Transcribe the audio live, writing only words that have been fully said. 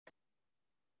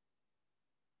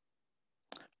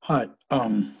Hi,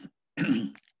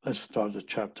 let's start the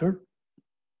chapter.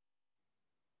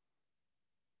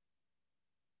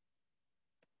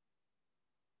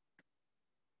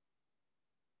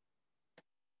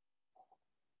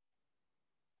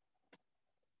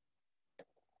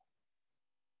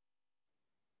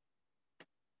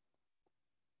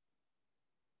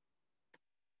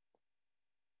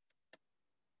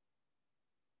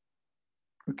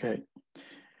 Okay,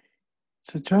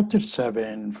 so chapter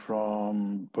 7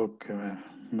 from book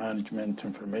Management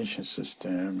Information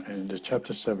System, and the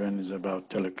chapter 7 is about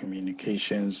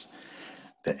telecommunications,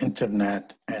 the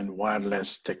internet, and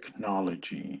wireless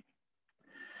technology.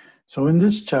 So in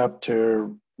this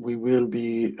chapter, we will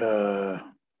be,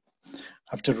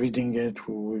 after reading it,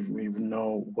 we will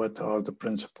know what are the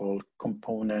principal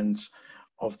components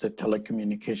of the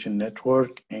telecommunication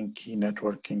network and key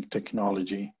networking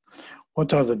technology.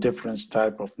 What are the different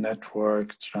type of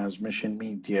network, transmission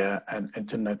media, and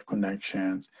internet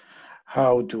connections?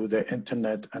 How do the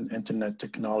internet and internet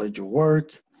technology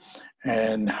work?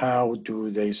 And how do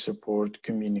they support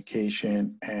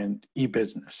communication and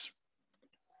e-business?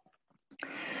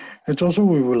 And also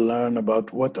we will learn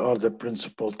about what are the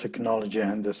principal technology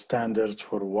and the standards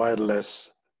for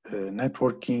wireless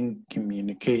networking,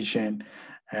 communication,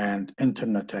 and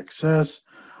internet access.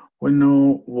 We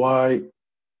know why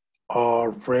are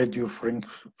radio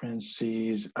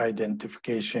frequencies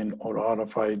identification or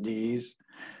RFIDs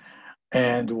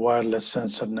and wireless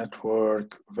sensor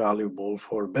network valuable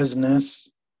for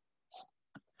business.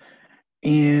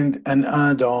 And an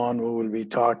add-on, we will be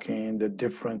talking the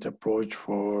different approach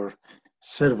for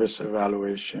service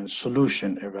evaluation,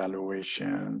 solution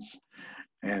evaluations,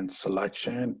 and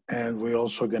selection. And we're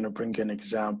also going to bring an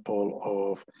example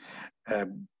of a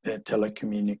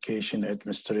telecommunication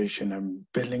administration and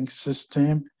billing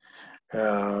system.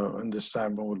 And this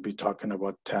time we will be talking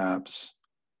about tabs.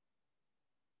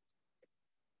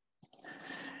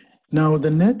 Now,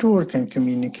 the network and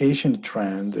communication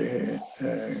trend,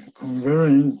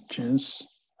 convergence,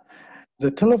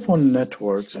 the telephone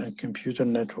networks and computer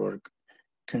network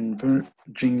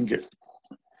converging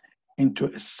into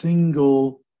a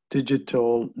single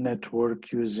digital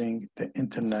network using the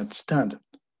internet standard.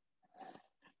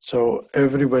 So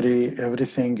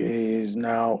everything is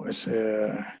now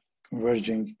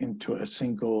converging into a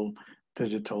single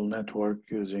digital network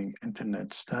using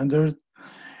internet standard.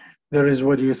 There is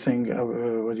what do you think,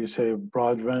 what do you say,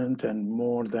 broadband, and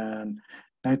more than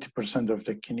 90% of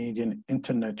the Canadian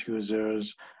internet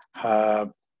users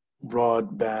have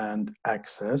broadband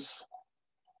access.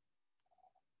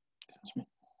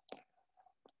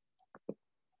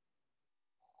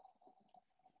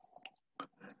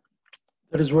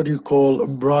 That is what you call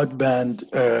broadband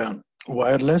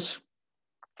wireless,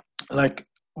 like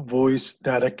voice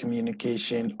data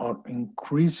communication are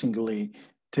increasingly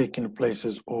taking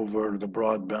places over the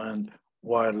broadband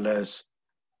wireless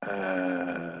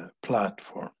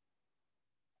platform.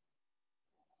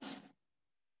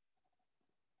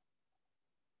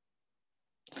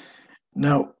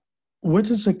 Now, what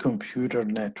is a computer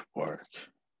network?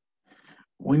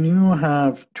 When you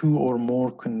have two or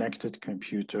more connected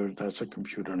computers, that's a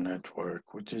computer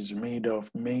network, which is made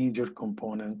of major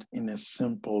components in a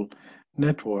simple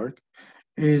network,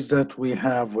 is that we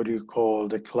have what you call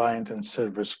the client and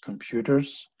service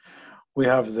computers. We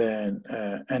have the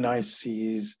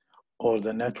NICs or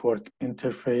the network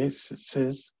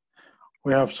interfaces.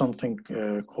 We have something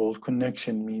called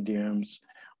connection mediums.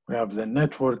 We have the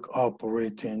network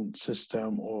operating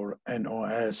system or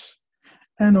NOS.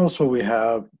 And also we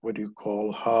have what you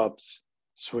call hubs,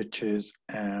 switches,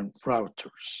 and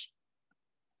routers.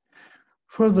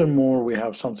 Furthermore, we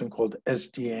have something called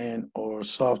SDN or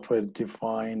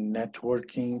software-defined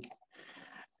networking.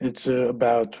 It's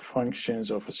about functions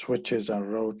of switches and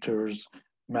routers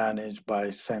managed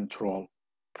by central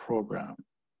program.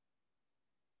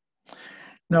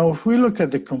 Now, if we look at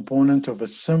the component of a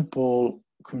simple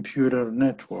computer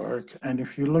network, and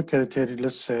if you look at it,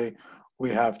 let's say we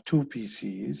have two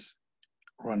PCs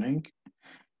running,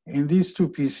 and these two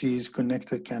PCs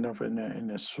connected kind of in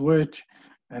a switch,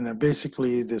 and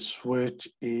basically the switch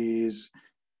is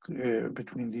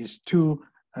between these two,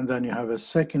 and then you have a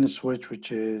second switch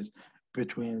which is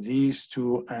between these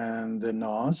two and the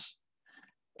NOS,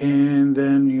 and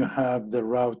then you have the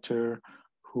router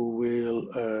who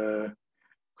will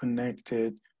connect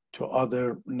it to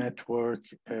other network,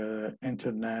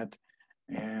 internet,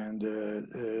 and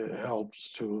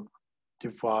helps to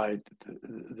divide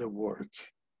the work.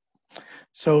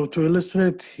 So to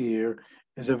illustrate here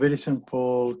is a very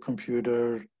simple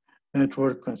computer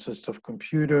network consists of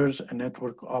computers, a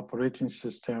network operating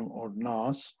system or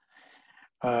NOS,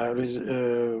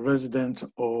 resident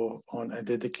or on a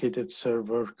dedicated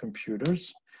server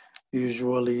computers.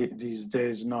 Usually these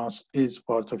days, NAS is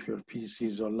part of your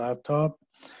PCs or laptop.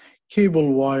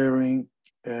 Cable wiring,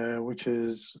 which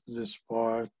is this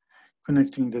part,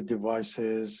 connecting the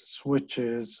devices,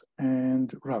 switches, and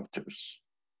routers.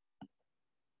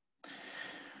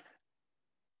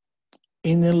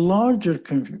 In a larger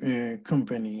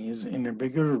companies, in a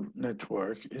bigger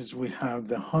network, is we have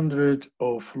the hundred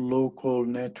of local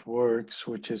networks,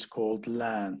 which is called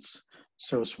LANs.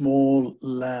 So small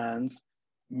LANs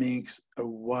makes a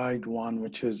wide one,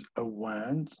 which is a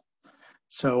WANs.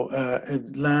 So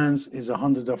LANs is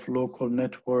 100 of local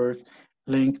network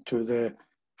linked to the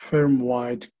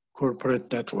firm-wide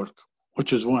corporate network,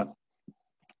 which is one.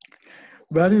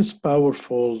 Various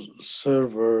powerful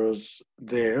servers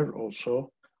there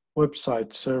also,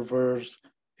 website servers,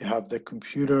 you have the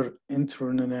computer,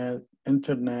 intranets, and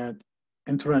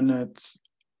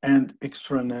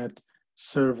extranet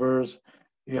servers.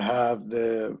 You have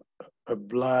the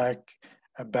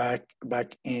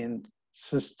back end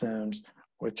systems,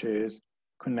 which is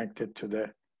connected to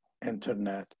the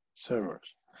internet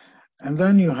servers. And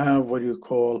then you have what you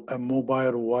call a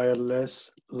mobile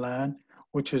wireless LAN,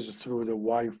 which is through the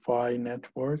Wi-Fi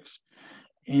networks.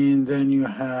 And then you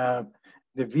have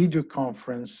the video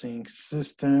conferencing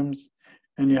systems,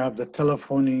 and you have the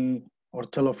telephony or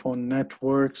telephone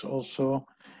networks also.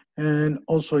 And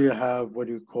also you have what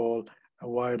you call a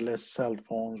wireless cell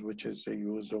phones, which is the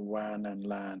use of WAN and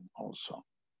LAN also.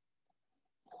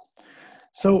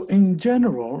 So in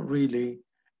general, really,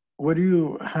 what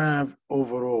you have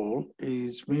overall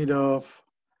is made of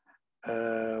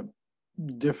uh,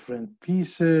 different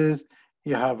pieces.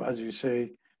 You have, as you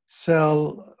say,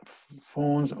 cell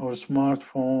phones or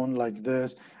smartphone like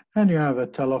this, and you have a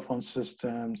telephone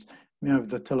systems. You have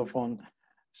the telephone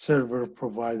server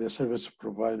provider, service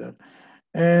provider.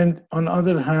 And on the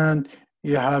other hand,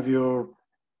 you have your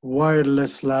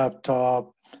wireless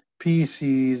laptop,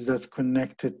 PCs that's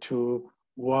connected to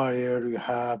wire. You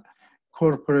have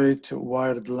corporate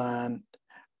wired LAN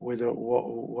with a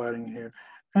wiring here.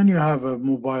 And you have a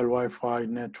mobile Wi-Fi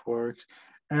network.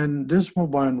 And this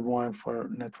mobile Wi-Fi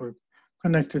network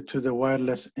connected to the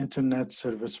wireless internet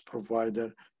service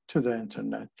provider to the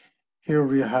internet. Here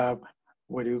we have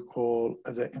what you call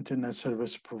the internet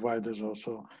service providers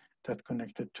also that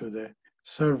connected to the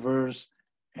servers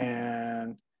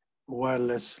and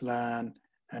wireless LAN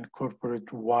and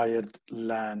corporate wired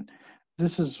LAN.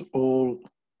 This is all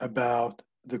about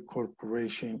the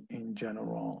corporation in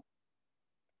general.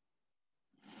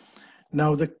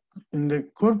 Now, in the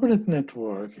corporate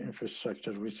network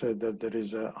infrastructure, we said that there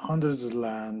is hundreds of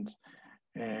LANs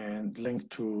and linked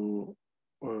to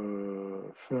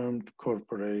firmed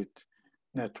corporate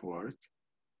network.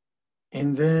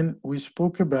 And then we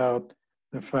spoke about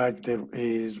the fact there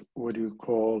is what you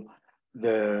call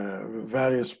the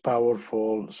various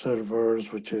powerful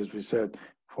servers, which is, we said,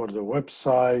 for the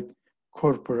website,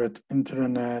 corporate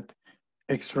intranet,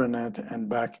 extranet, and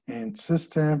back-end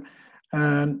system.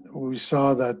 And we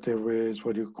saw that there is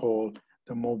what you call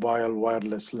the mobile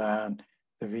wireless LAN,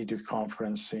 the video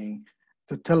conferencing,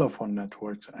 the telephone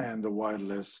networks, and the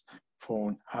wireless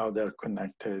phone, how they're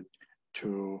connected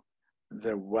to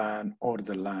the WAN or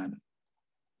the LAN.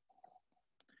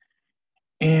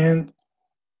 And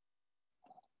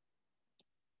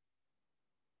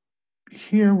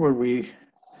here where we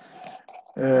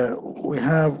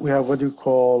have what you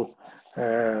call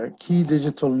key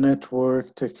digital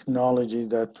network technology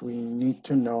that we need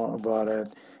to know about it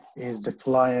is the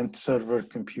client server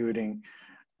computing,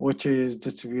 which is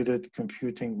distributed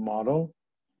computing model.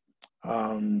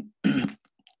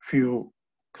 Few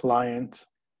clients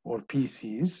or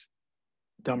PCs,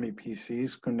 dummy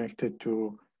PCs connected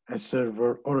to a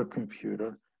server or a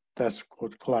computer. That's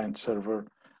called client server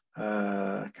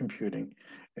computing.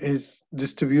 Is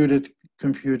distributed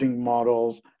computing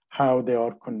models, how they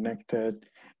are connected,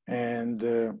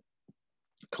 and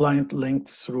client linked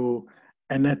through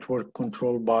a network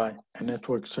controlled by a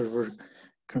network server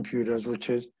computers, which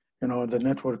is, the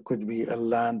network could be a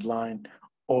landline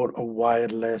or a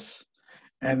wireless,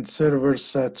 and server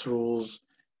sets rules.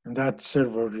 And that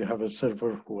server, you have a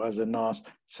server who has a NAS,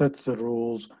 sets the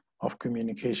rules of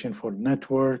communication for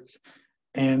network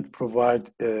and provide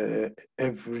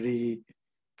every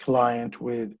client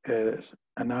with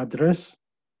an address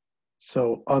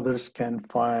so others can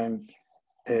find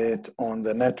it on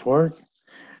the network,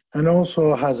 and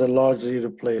also has a largely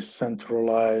replaced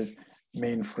centralized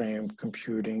mainframe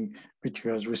computing, which,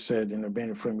 as we said, in a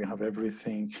mainframe, you have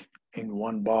everything in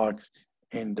one box.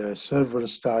 In the server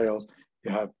styles,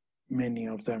 you have many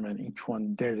of them, and each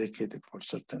one dedicated for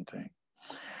certain thing.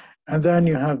 And then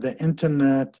you have the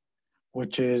internet,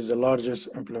 which is the largest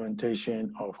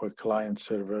implementation of a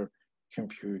client-server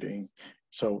computing.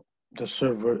 So the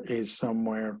server is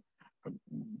somewhere,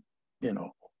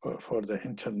 for the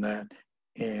internet,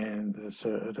 and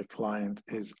the client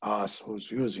is us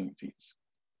who's using these.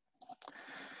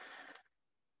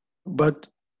 But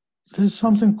there's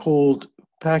something called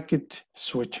packet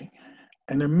switching,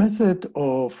 and a method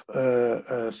of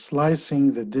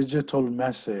slicing the digital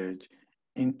message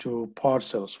into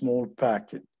parcels, small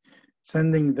packets,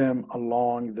 sending them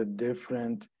along the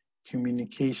different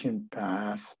communication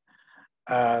path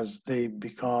as they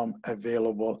become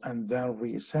available, and then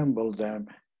reassemble them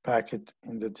packet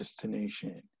in the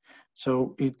destination.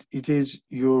 So it is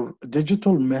your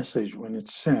digital message when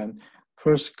it's sent,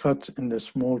 first cut in the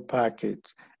small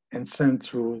packets and sent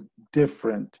through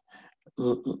different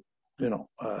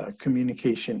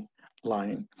communication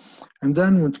line. And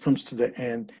then when it comes to the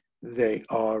end, they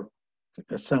are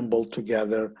assembled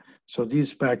together. So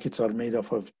these packets are made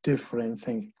up of different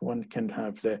things. One can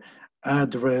have the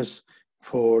address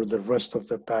for the rest of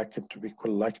the packet to be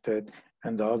collected,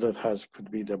 and the other could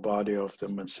be the body of the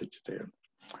message there.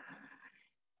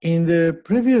 In the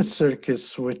previous circuit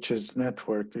switches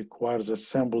network requires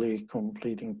assembly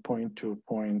completing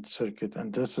point-to-point circuit,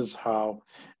 and this is how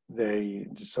they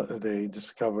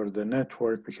discovered the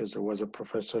network, because there was a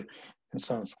professor in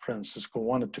San Francisco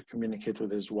wanted to communicate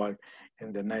with his wife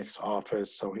in the next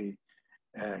office, so he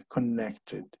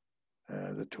connected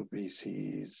the two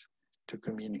PCs to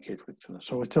communicate with them.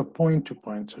 So it's a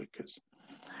point-to-point circuit.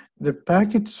 The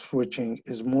packet switching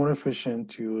is more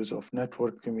efficient use of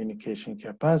network communication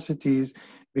capacities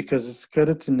because it's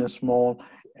cut in a small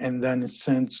and then it's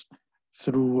sent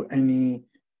through any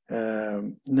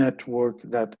network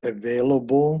that's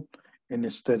available, and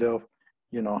instead of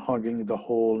hugging the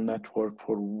whole network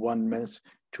for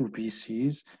two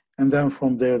PCs, and then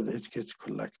from there it gets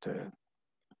collected.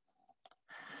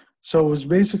 So it's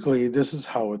basically, this is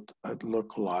how it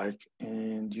look like,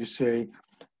 and you say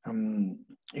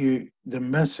the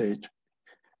message.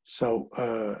 So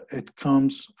it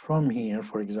comes from here,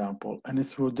 for example, and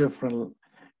it's through different,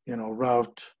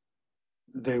 route.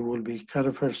 They will be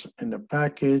cut first in a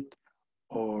packet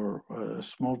or a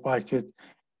small packet,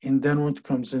 and then when it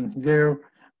comes in there,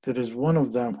 there is one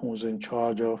of them who's in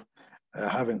charge of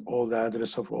having all the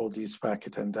address of all these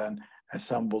packets, and then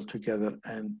assemble together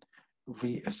and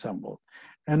reassemble.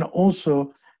 And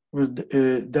also, with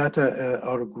data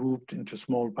are grouped into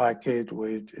small packet,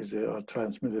 which is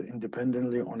transmitted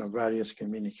independently on a various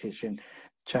communication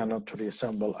channel to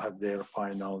reassemble at their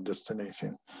final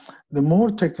destination. The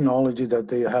more technology that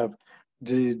they have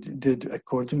did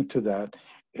according to that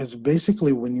is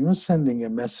basically when you're sending a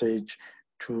message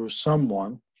to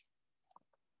someone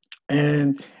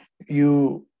and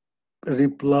you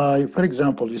reply, for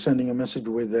example, you're sending a message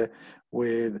with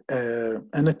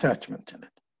an attachment in it.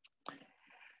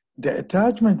 The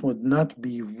attachment would not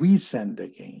be resent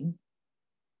again.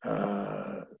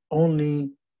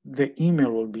 Only the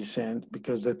email will be sent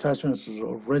because the attachments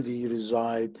already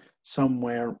reside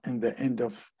somewhere in the end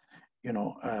of,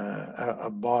 a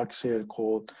box here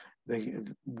called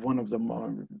one of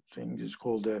the things is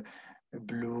called the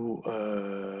blue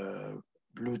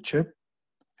chip.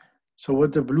 So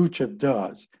what the blue chip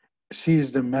does,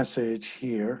 sees the message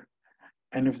here,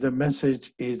 and if the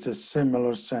message is a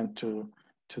similar sent to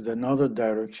the another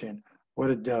direction, what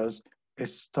it does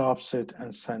is stops it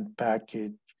and send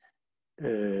package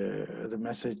the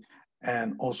message,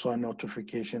 and also a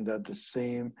notification that the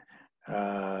same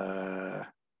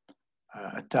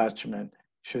attachment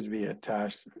should be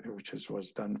attached, which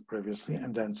was done previously,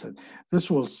 and then said this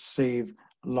will save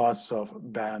lots of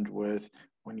bandwidth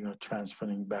when you're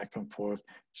transferring back and forth,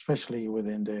 especially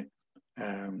within the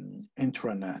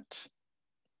intranet.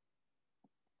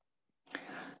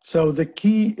 So the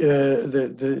key,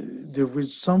 there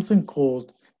was something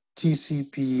called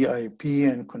TCP/IP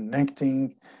and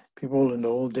connecting. People in the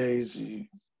old days,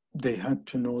 they had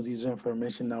to know these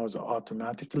information. Now it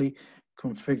automatically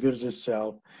configures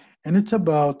itself. And it's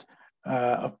about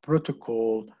a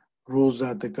protocol, rules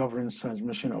that the governs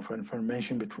transmission of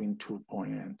information between 2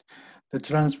 points. The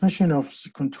transmission of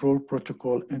control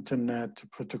protocol, internet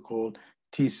protocol,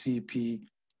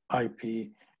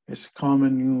 TCP/IP, is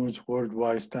common use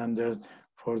worldwide standard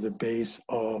for the base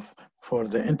for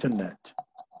the internet.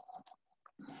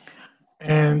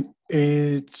 And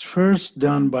it's first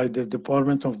done by the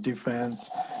Department of Defense,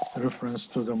 reference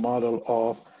to the model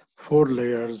of 4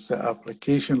 layers: the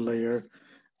application layer,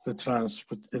 the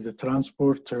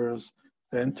transporters,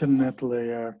 the internet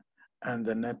layer, and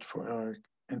the network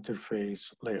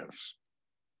interface layers.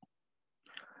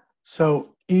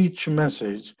 So each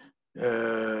message,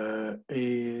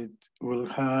 it will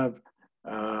have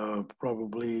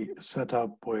probably set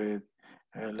up with,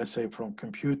 let's say from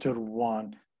computer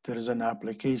one, there is an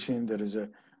application, there is a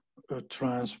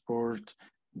transport,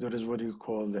 there is what you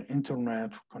call the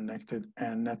internet connected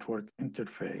and network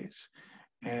interface.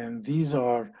 And these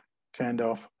are kind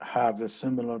of have the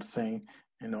similar thing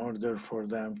in order for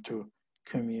them to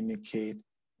communicate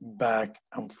back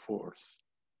and forth.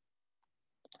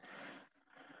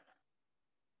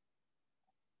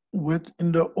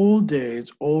 In the old days,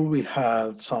 all we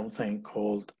had something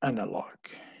called analog.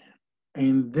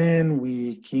 And then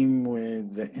we came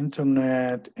with the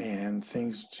internet and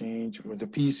things changed with the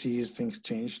PCs, things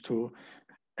changed to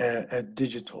a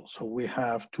digital. So we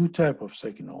have two type of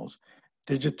signals,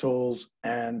 digitals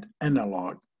and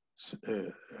analog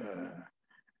uh,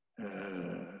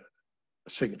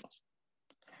 signals.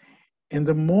 And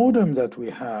the modem that we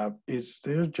have is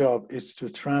their job is to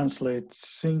translate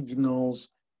signals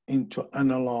into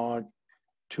analog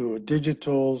to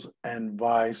digitals and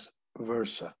vice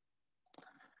versa.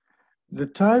 The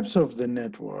types of the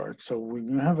network, so when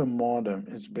you have a modem,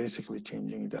 it's basically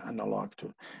changing the analog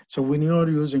to. So when you're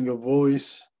using a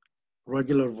voice,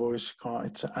 regular voice call,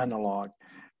 it's analog.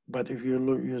 But if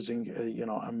you're using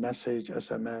a message,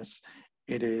 SMS,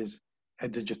 it is a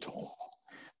digital.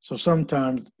 So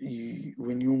sometimes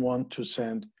when you want to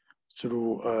send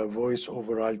through voice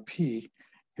over IP,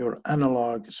 your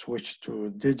analog switch to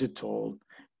digital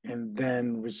and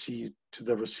then receive to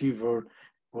the receiver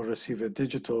will receive a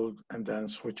digital and then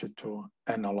switch it to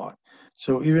analog.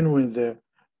 So even with the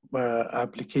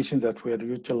application that we are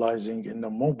utilizing in the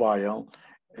mobile,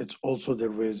 it's also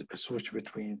there is a switch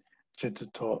between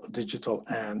digital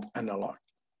and analog.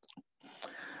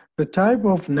 The type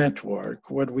of network,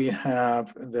 what we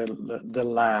have, the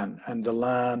LAN, and the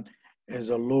LAN is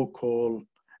a local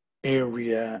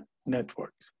area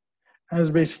network. And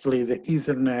it's basically the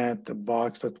Ethernet, the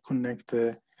box that connect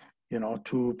the,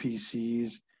 two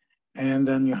PCs, and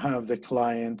then you have the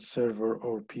client server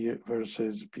or peer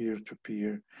versus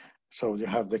peer-to-peer. So you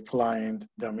have the client,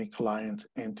 dummy client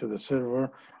into the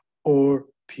server, or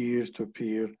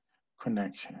peer-to-peer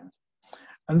connections.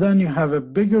 And then you have a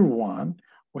bigger one,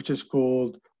 which is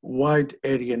called wide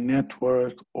area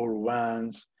network or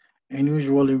WANs. And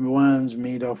usually WANs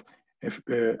made of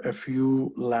a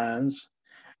few LANs.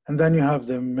 And then you have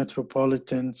the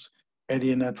metropolitan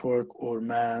area network or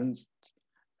MANs.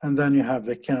 And then you have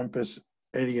the campus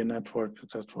area network.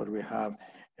 That's what we have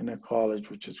in a college,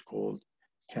 which is called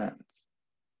CAN.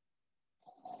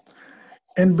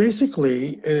 And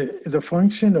basically, the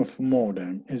function of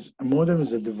modem is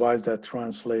a device that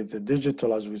translates the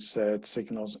digital, as we said,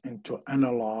 signals into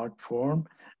analog form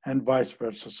and vice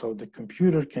versa. So the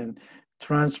computer can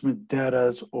transmit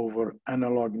data over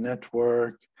analog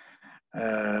network,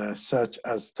 such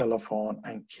as telephone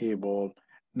and cable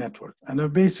network.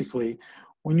 And basically,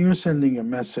 when you're sending a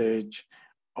message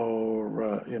or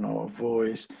a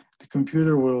voice, the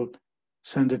computer will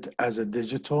send it as a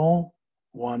digital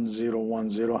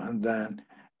 1010, and then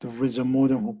there is a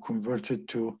modem who converts it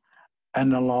to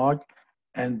analog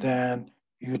and then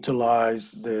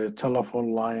utilize the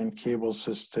telephone line, cable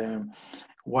system,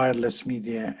 wireless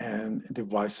media, and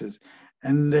devices.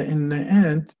 And in the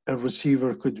end, a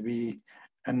receiver could be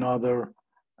another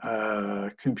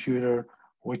computer,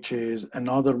 which is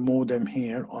another modem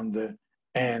here on the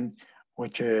end,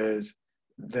 which is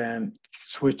then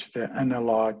switch the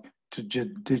analog to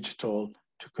digital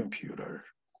to computer.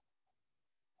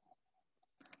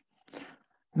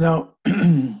 Now,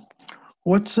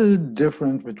 what's the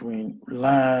difference between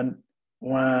LAN,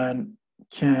 WAN,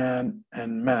 CAN,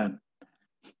 and MAN?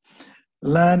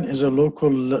 LAN is a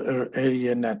local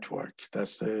area network.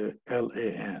 That's the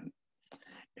LAN.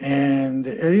 And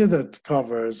the area that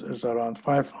covers is around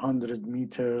 500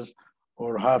 meters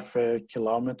or half a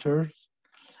kilometer,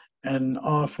 an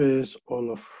office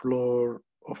or a floor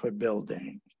of a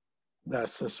building.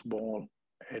 That's a small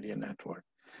area network.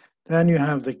 Then you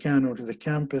have the CAN or the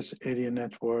campus area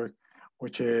network,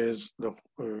 which is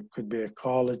could be a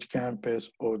college campus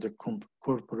or the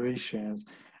corporations,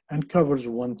 and covers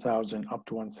 1,000 up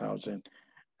to 1,000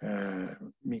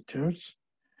 meters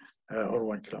or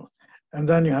 1 kilometer. And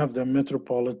then you have the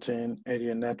metropolitan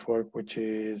area network, which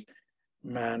is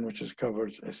MAN, which is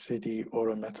covers a city or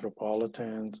a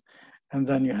metropolitans. And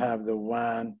then you have the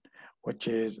WAN, which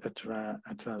is a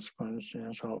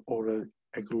transcontinental or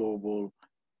a global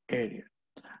area.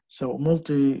 So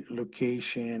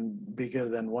multi-location, bigger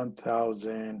than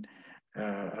 1,000,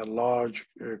 a large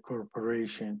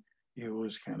corporation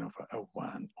use kind of a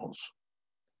WAN also.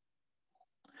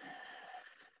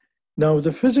 Now,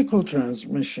 the physical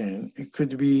transmission, it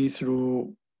could be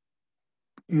through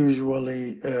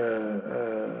usually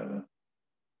a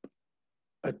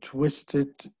twisted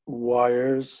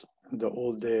wires in the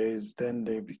old days. Then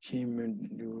they became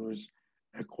use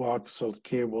a coaxial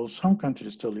cable. Some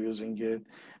countries still using it.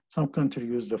 Some countries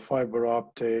use the fiber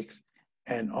optics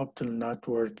and optical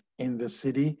network in the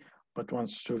city, but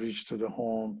once to reach to the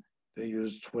home, they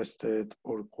use twisted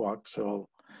or coaxial.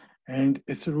 And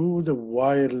through the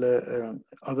wireless,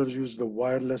 others use the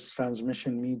wireless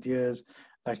transmission medias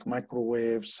like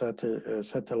microwave,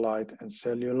 satellite, and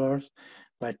cellulars,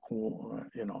 like,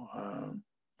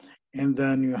 and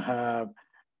then you have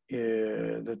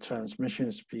the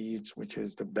transmission speeds, which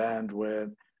is the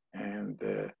bandwidth and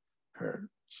the hertz.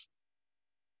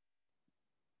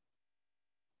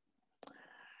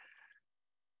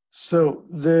 So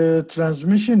the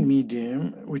transmission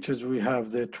medium, which is we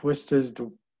have the twisted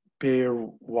pair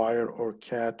wire or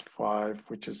Cat5,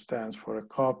 which stands for a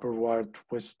copper wire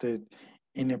twisted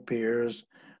in a pairs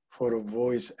for a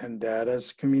voice and data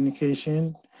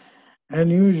communication. And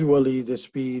usually the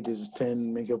speed is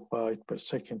 10 megabyte per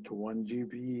second to 1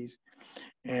 GB.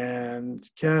 And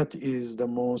CAT is the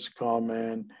most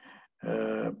common,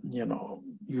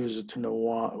 used in a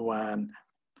WAN.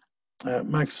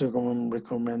 Maximum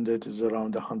recommended is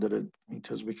around 100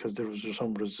 meters because there is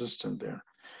some resistance there.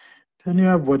 Then you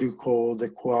have what you call the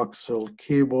coaxial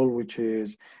cable, which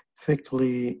is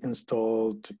thickly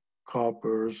installed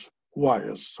copper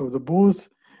wires. So the both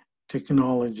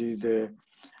technology, the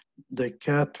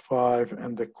Cat5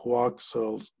 and the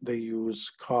coaxials, they use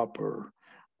copper,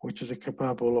 which is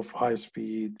capable of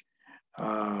high-speed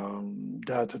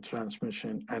data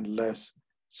transmission and less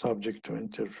subject to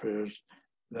interference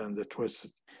than the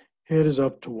twisted. Here is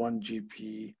up to 1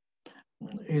 GP,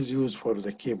 is used for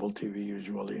the cable TV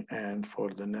usually, and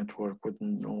for the network with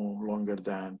no longer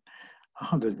than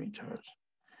 100 meters.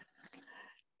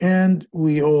 And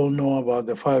we all know about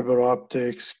the fiber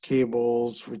optics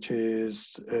cables, which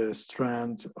is a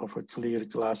strand of a clear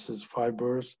glasses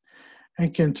fibers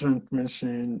and can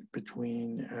transmission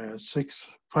between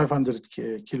 500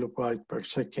 kilobyte per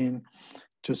second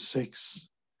to 6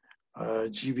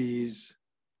 GBs.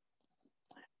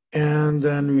 And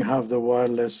then we have the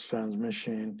wireless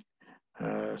transmission.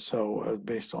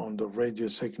 Based on the radio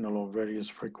signal of various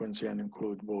frequency and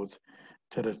include both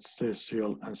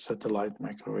terrestrial and satellite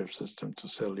microwave system to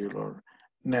cellular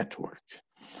network.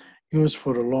 Used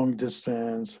for a long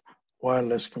distance,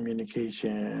 wireless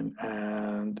communication,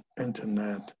 and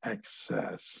internet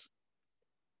access.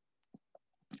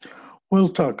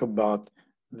 We'll talk about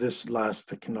this last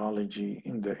technology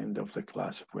in the end of the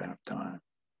class if we have time.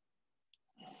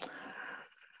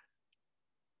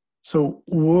 So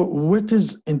what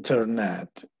is internet?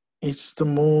 It's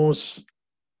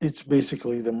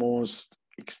basically the most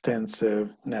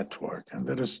extensive network. And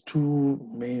there is two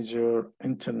major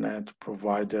internet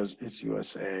providers, is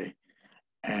USA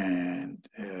and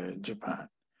Japan.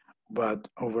 But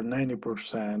over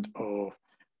 90% of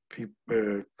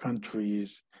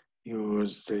countries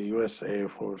use the USA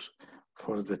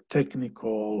for the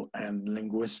technical and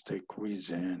linguistic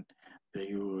reason. They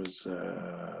use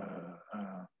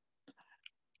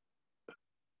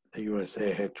the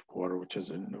USA headquarters, which is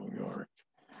in New York.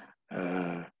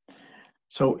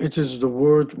 So it is the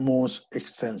world's most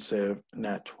extensive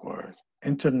network.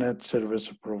 Internet service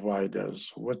providers,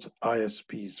 what's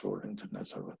ISPs or internet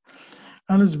service?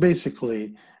 And it's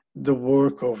basically the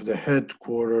work of the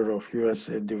headquarters of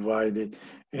USA divided.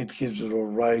 It gives the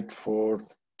right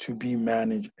to be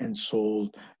managed and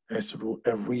sold through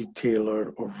a retailer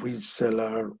or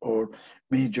reseller or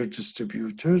major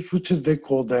distributors, which is they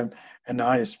call them an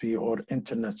ISP or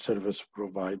internet service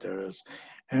providers.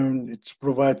 And it's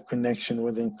provide connection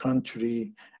within a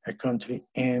country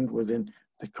and within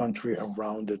the country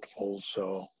around it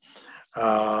also,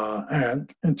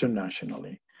 and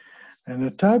internationally. And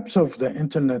the types of the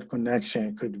internet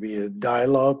connection could be a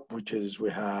dial-up, which is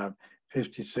we have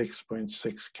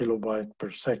 56.6 kilobyte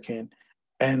per second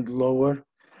and lower.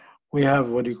 We have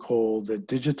what you call the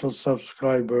digital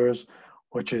subscribers,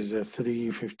 which is a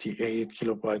 358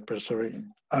 kilobyte per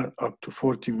second, up to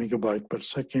 40 megabyte per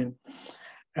second.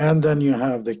 And then you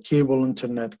have the cable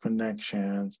internet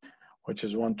connections, which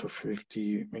is 1 to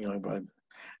 50 megabyte.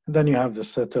 And then you have the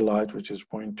satellite, which is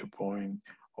point to point,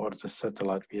 or the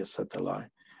satellite via satellite.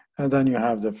 And then you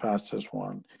have the fastest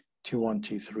one, T1,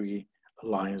 T3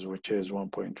 lines, which is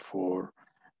 1.4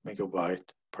 megabyte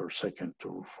per second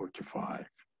to 45.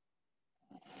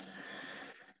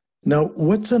 Now,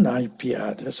 what's an IP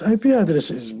address? IP address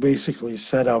is basically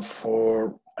set up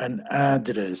for an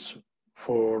address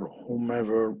for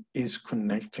whomever is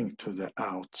connecting to the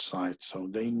outside. So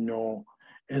they know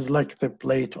it's like the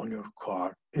plate on your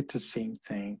car. It's the same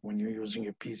thing when you're using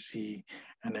a PC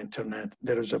and internet.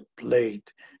 There is a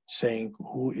plate saying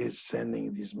who is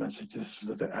sending these messages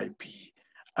to the IP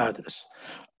address.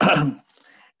 And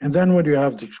then what you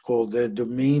have to call the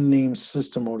domain name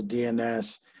system or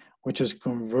DNS, which is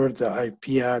convert the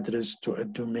IP address to a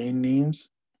domain names.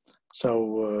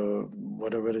 So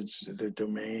whatever is the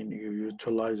domain you're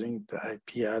utilizing, the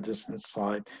IP address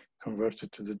inside, convert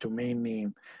it to the domain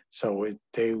name. So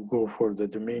they go for the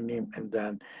domain name and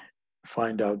then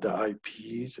find out the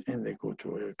IPs and they go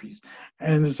to IPs.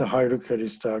 And it's a hierarchy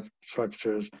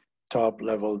structures, top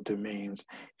level domains.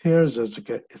 Here's it's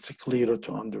clearer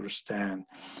to understand.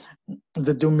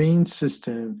 The domain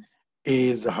system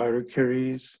is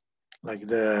hierarchies like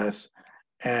this,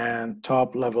 and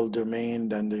top level domain,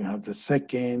 then you have the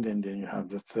second, and then you have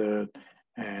the third,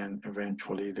 and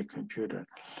eventually the computer.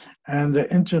 And the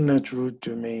internet root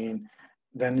domain,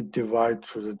 then it divides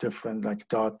to the different, like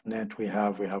 .NET we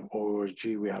have .org,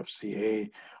 we have .ca,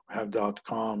 we have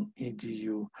 .com,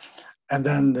 edu. And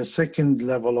then the second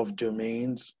level of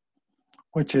domains,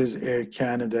 which is Air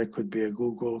Canada, could be a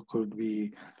Google, could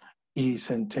be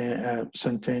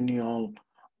Centennial,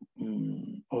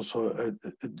 also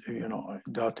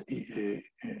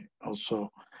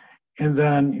also. And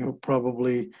then you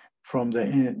probably from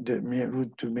the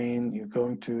root domain, you're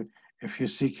going to, if you're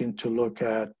seeking to look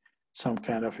at some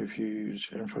kind of, if you use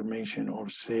information or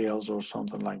sales or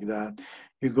something like that,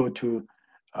 you go to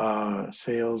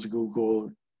sales,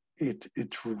 Google, it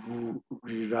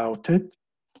rerouted.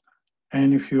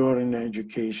 And if you are in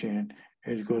education,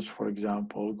 it goes, for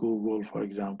example, Google, for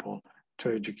example, to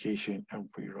education and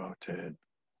rerouted.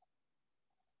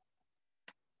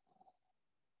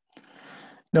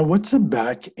 Now, what's a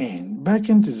back end? Back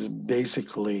end is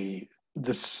basically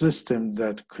the system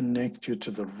that connect you to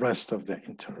the rest of the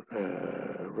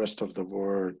rest of the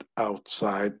world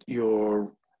outside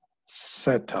your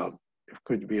setup. It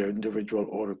could be an individual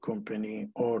or a company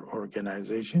or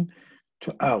organization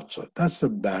to outside. That's the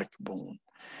backbone.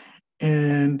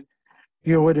 And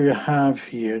here, what do you have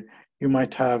here? You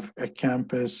might have a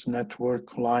campus network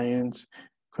clients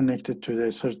connected to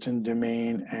a certain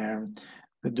domain, and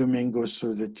the domain goes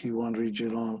through the T1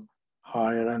 regional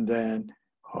hire and then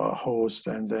host,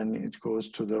 and then it goes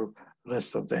to the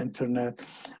rest of the internet,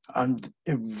 and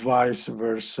vice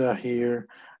versa. Here,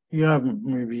 you have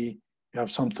maybe you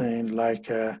have something like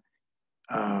a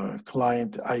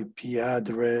client IP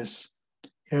address.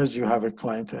 Here's you have a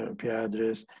client IP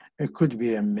address. It could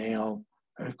be a mail.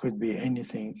 It could be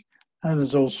anything. And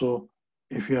there's also,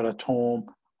 if you're at home,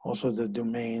 also the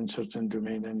domain, certain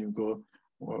domain, and you go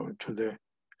to the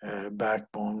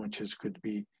backbone, which is could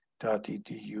be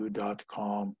 .edu,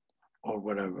 .com, or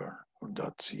whatever, or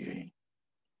 .ca.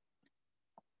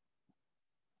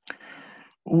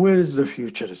 Where is the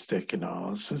future is taking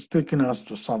us? It's taking us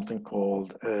to something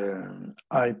called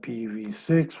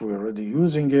IPv6. We're already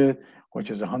using it,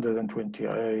 which is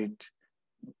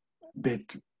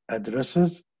 128-bit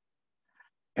addresses,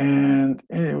 and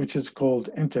which is called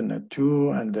Internet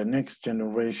 2. And the next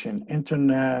generation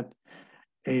Internet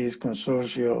is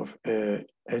consortium of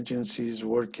agencies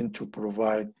working to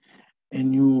provide a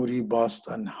new, robust,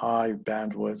 and high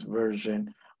bandwidth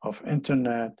version of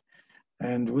Internet.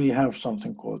 And we have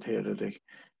something called here the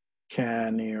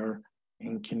CANIR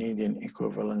in Canadian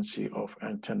equivalency of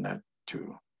Internet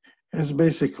 2. It's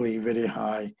basically very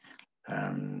high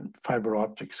fiber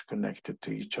optics connected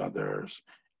to each other's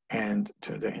and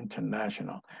to the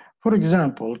international. For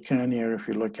example, CANIR, if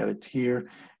you look at it here,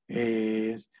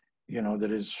 is,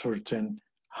 there is certain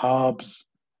hubs,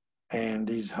 and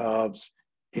these hubs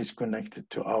is connected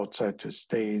to outside to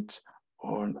states,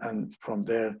 and from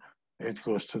there, it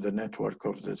goes to the network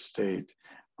of the state.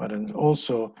 But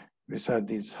also, beside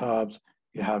these hubs,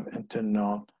 you have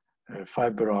internal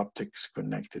fiber optics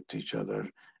connected to each other.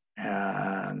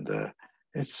 And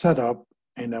it's set up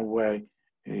in a way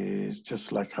is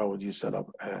just like how would you set up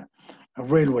a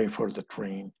railway for the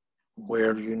train,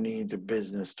 where you need the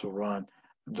business to run.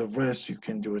 The rest you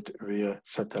can do it via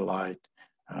satellite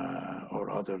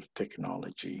or other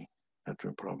technology that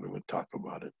we probably would talk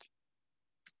about it.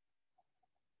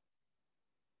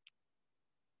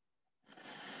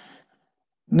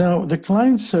 Now, the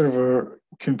client server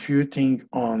computing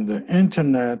on the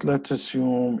internet, let's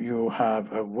assume you have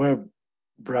a web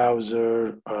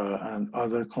browser and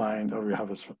other client, or you have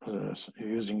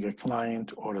using a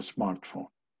client or a smartphone.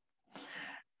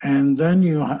 And then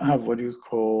you have what you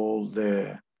call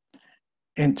the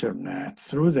internet.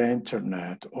 Through the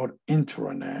internet or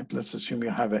intranet, let's assume you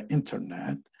have an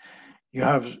internet, you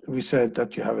have, we said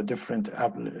that you have a different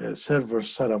server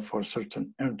setup for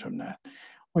certain internet,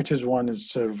 which is one is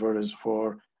server is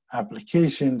for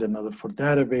application, another for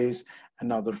database,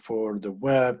 another for the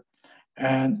web,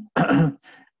 and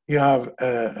you have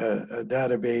a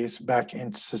database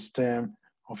backend system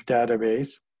of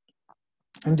database,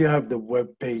 and you have the web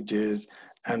pages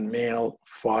and mail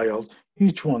files,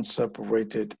 each one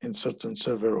separated in certain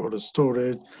server or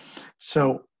storage.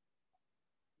 So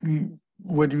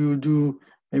what do you do?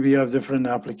 Maybe you have different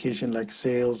application like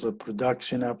sales, a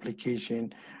production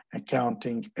application,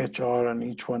 accounting, HR, and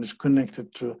each one is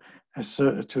connected to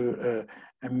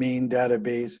a main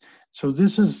database. So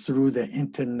this is through the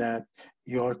internet.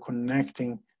 You are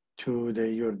connecting to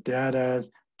your data,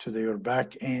 to your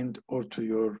back end, or to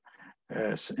your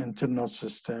internal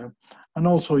system. And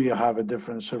also you have a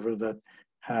different server that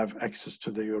have access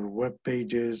to your web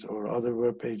pages or other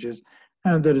web pages.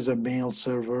 And there is a mail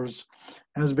servers.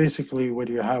 And it's basically where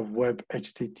you have web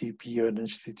HTTP or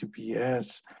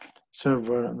HTTPS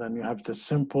server, and then you have the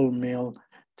simple mail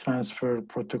transfer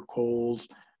protocols,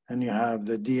 and you have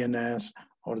the DNS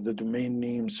or the domain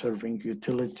name serving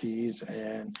utilities,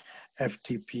 and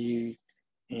FTP,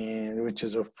 and which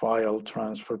is a file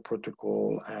transfer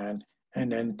protocol, and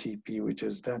NTP, which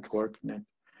is network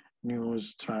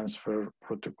news transfer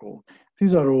protocol.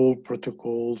 These are all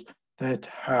protocols that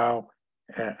how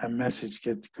a message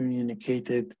gets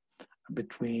communicated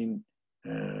between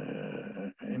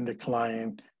in the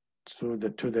client to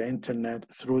the internet,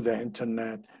 through the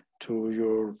internet to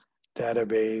your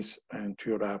database and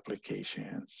to your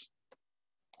applications.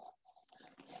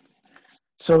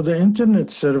 So the internet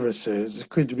services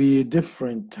could be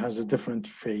different, has a different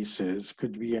faces.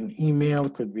 Could be an email,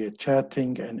 could be a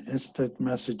chatting and instant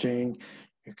messaging.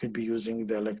 You could be using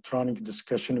the electronic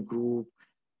discussion group,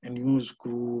 a news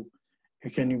group.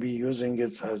 You can be using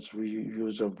it as we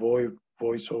use a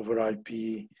voice over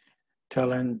IP,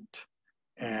 talent,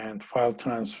 and file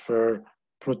transfer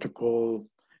protocol,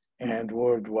 and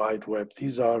World Wide Web.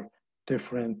 These are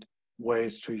different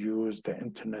ways to use the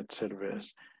internet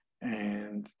service.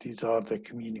 And these are the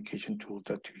communication tools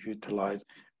that you utilize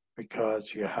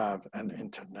because you have an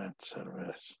internet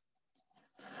service.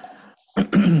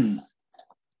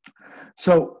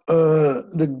 So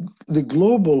the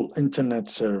global internet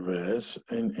service,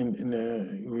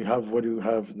 we have what you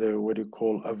have there, what you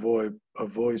call a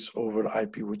voice over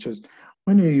IP, which is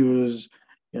when you use,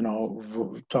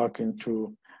 talking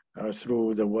to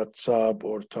through the WhatsApp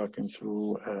or talking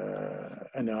through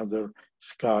another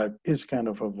Skype, is kind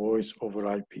of a voice over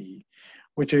IP,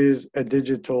 which is a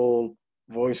digital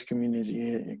voice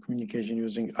communication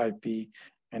using IP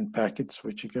and packet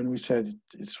switching. And we said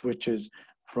it switches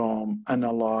from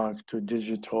analog to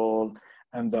digital,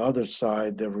 and the other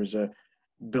side there is a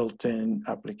built-in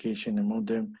application, a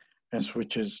modem, and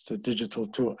switches the digital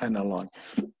to analog.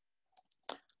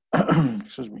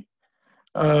 Excuse me.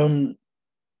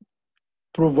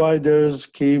 Providers,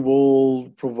 cable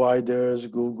providers,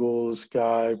 Google,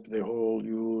 Skype, they all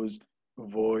use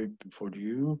VoIP for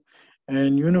you.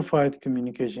 And unified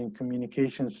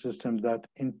communication systems that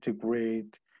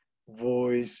integrate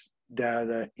voice,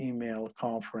 data, email,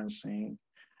 conferencing.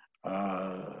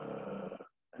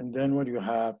 And then what you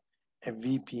have, a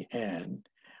VPN,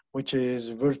 which is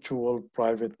virtual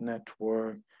private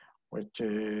network, which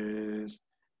is,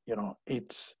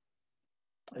 it's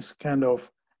kind of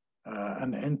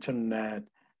an internet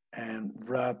and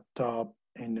wrapped up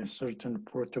in a certain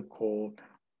protocol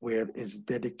where it's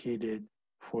dedicated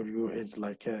for you. It's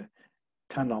like a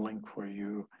tunneling for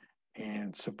you,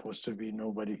 and supposed to be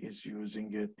nobody is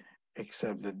using it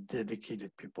except the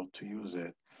dedicated people to use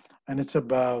it. And it's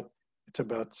about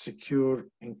secure,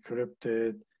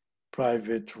 encrypted,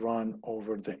 private, run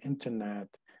over the internet.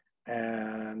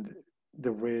 And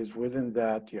there is within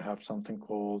that you have something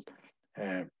called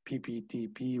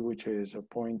PPTP, which is a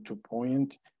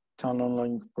point-to-point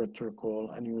tunneling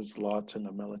protocol, and use lots in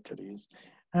the militaries.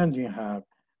 And you have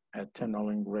a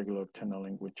tunneling, regular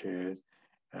tunneling, which is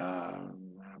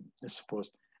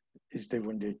supposed is they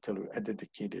when they tell you a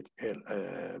dedicated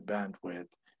bandwidth,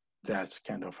 that's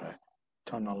kind of a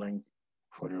tunneling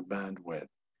for your bandwidth.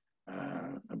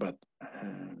 But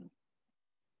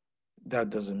that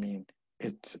doesn't mean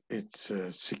it's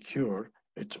secure,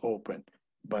 it's open.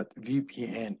 But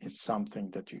VPN is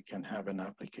something that you can have an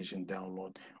application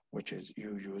download, which is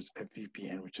you use a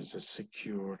VPN, which is a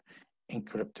secure,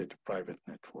 encrypted private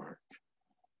network.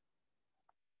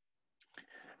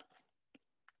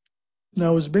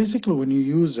 Now, it's basically when you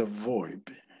use a VoIP,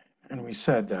 and we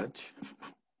said that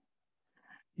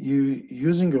you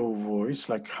using a voice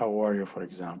like "How are you," for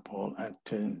example,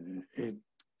 and it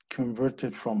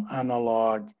converted from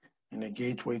analog in a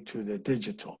gateway to the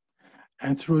digital.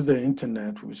 And through the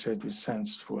internet, we said we send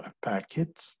through a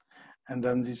packet, and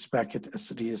then this packet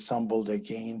is reassembled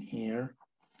again here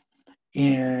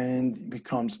and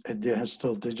becomes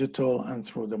still digital, and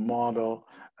through the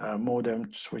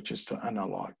modem switches to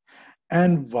analog,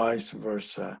 and vice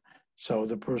versa. So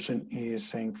the person is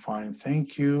saying, fine,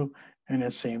 thank you, and the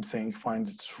same thing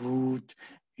finds its route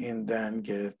and then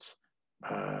gets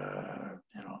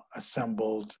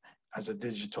assembled as a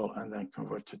digital and then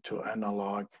converted to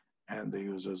analog, and the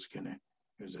user is gonna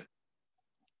use it.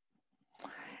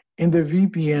 In the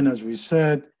VPN, as we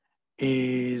said,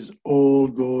 is all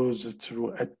goes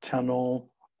through a tunnel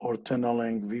or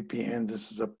tunneling VPN.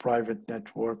 This is a private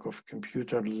network of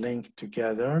computer linked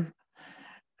together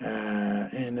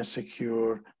in a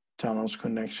secure tunnels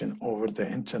connection over the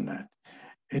internet.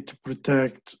 It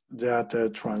protects data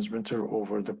transmitter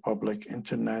over the public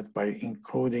internet by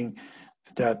encoding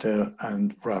the data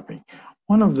and wrapping.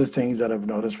 One of the things that I've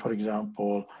noticed, for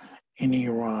example, in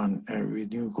Iran, when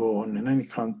you go on in any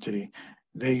country,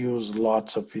 they use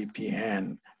lots of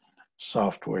VPN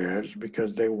softwares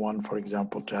because they want, for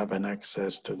example, to have an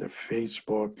access to the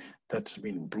Facebook that's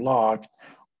been blocked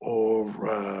or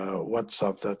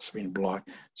WhatsApp that's been blocked.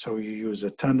 So you use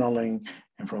a tunneling,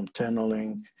 and from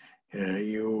tunneling,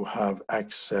 you have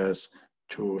access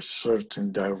to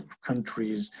certain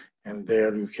countries, and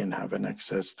there you can have an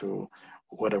access to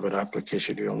whatever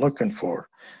application you're looking for.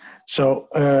 So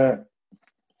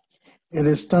it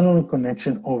is tunneling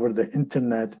connection over the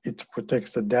internet. It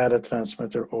protects the data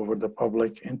transmitter over the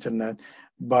public internet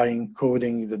by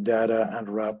encoding the data and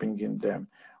wrapping in them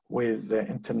with the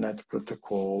internet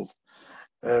protocol.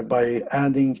 By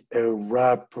adding a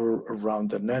wrapper around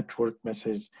the network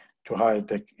message to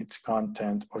hide its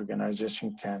content,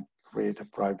 organization can create a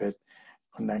private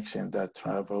connection that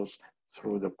travels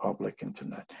through the public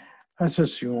internet. Let's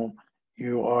assume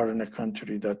you are in a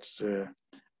country that's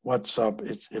WhatsApp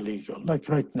is illegal. Like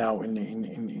right now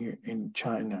in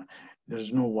China,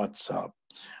 there's no WhatsApp.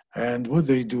 And what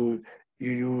they do,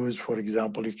 you use, for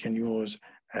example, you can use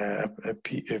a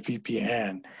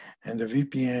VPN. And the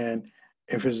VPN,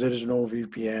 if there is no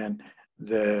VPN,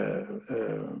 the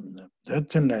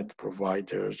internet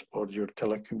providers or your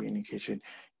telecommunication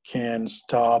can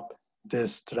stop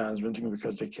this transmitting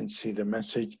because they can see the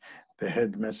message, the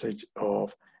head message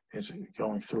of is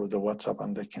going through the WhatsApp,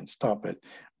 and they can stop it.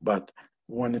 But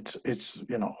when it's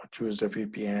choose the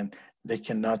VPN, they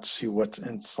cannot see what's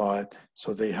inside,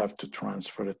 so they have to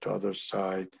transfer it to other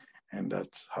side, and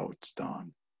that's how it's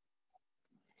done.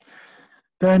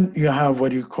 Then you have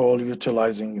what you call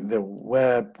utilizing the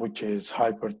web, which is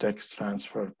Hypertext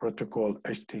Transfer Protocol,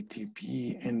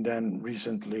 HTTP, and then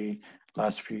recently,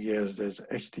 last few years, there's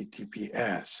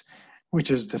HTTPS, which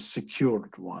is the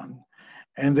secured one,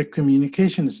 and the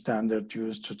communication standard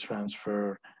used to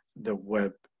transfer the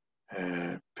web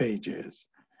pages.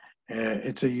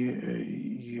 It's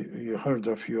you heard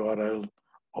of URL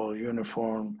or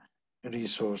Uniform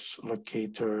Resource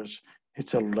Locators.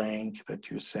 It's a link that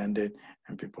you send it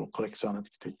and people clicks on it,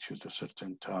 it takes you to a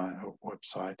certain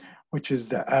website, which is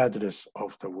the address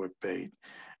of the web page.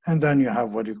 And then you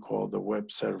have what you call the web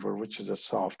server, which is a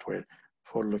software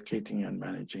for locating and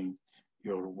managing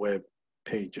your web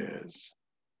pages.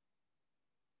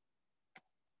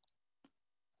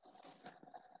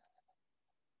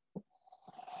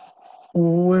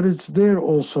 What is there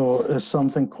also is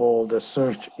something called the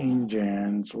search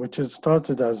engines, which is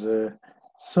started as a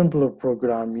simpler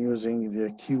program using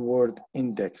the keyword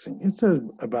indexing. It's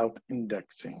about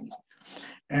indexing.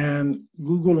 And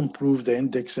Google improved the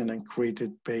indexing and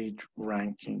created page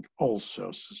ranking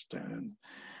also system.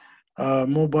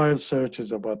 Mobile search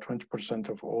is about 20%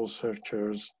 of all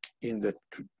searchers in the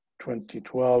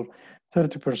 2012.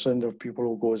 30% of people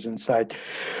who goes inside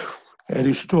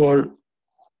any store,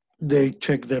 they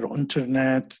check their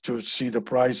internet to see the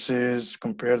prices,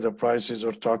 compare the prices,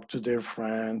 or talk to their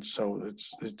friends. So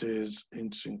it's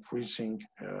increasing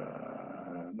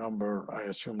number. I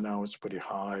assume now it's pretty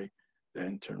high. The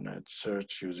internet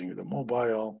search using the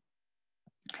mobile.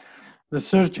 The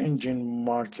search engine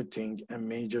marketing, a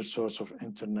major source of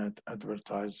internet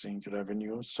advertising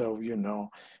revenue. So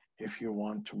if you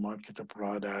want to market a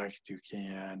product, you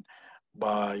can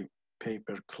buy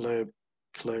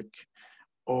pay-per-click,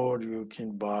 or you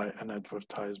can buy an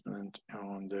advertisement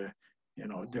on the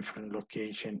different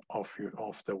location of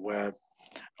the web,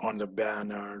 on the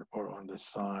banner or on the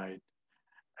site.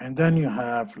 And then you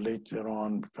have later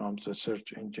on becomes a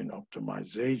search engine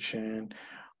optimization,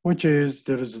 which is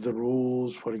there is the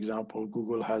rules. For example,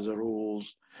 Google has a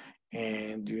rules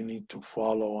and you need to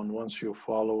follow. And once you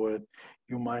follow it,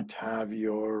 you might have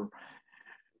your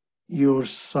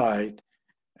site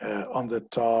on the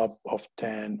top of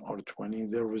 10 or 20.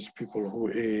 There was people who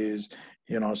is,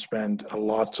 spend a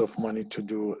lot of money to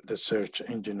do the search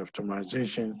engine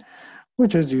optimization,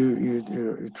 which is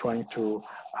you're trying to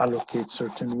allocate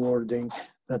certain wording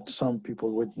that some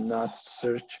people would not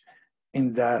search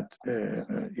in that,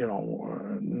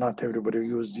 not everybody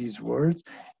use these words.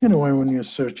 When you're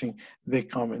searching, they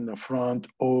come in the front,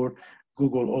 or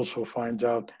Google also finds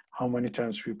out how many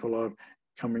times people are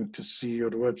coming to see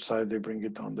your website, they bring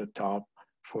it on the top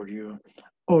for you.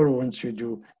 Or once you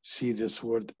do see this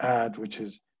word ad, which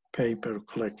is pay per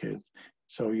click it.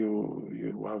 So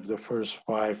you have the first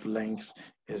 5 links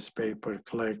is pay per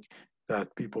click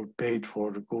that people paid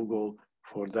for Google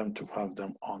for them to have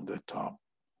them on the top.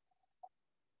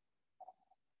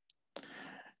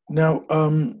 Now,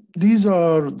 these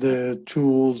are the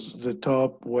tools, the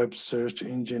top web search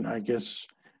engine. I guess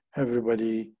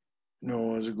everybody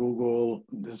knows Google.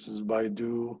 This is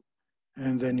Baidu.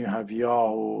 And then you have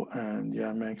Yahoo and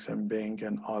Yandex and Bing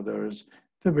and others.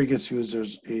 The biggest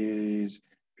users is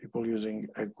people using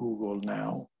Google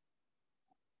now.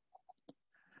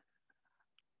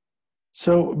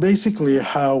 So basically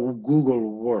how Google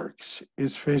works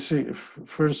is first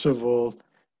of all,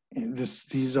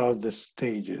 these are the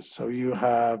stages. So you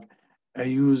have a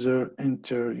user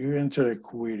you enter a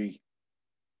query.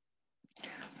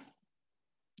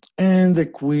 And the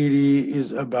query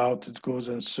is about, it goes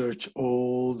and search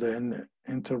all the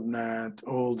internet,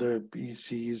 all the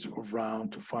PCs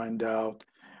around to find out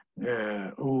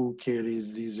who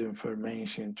carries these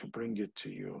information to bring it to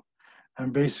you.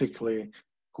 And basically,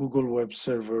 Google Web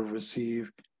Server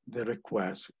receive the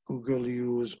request. Google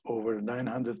use over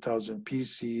 900,000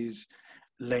 PCs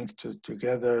linked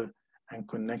together and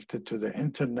connected to the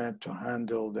internet to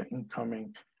handle the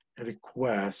incoming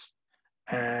request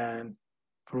and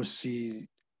proceed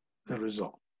the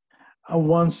result. And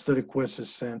once the request is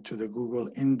sent to the Google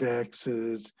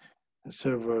indexes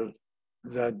server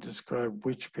that describe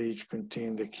which page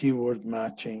contain the keyword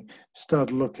matching,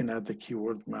 start looking at the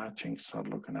keyword matching, start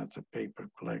looking at the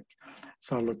pay-per-click,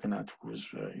 start looking at who's,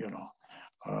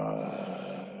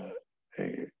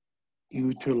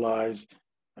 utilize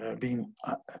being,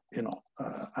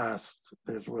 asked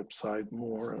their website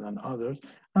more than others,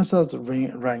 and start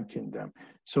ranking them.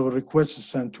 So a request is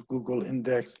sent to Google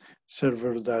Index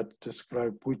server that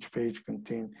describe which page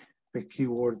contain the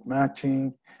keyword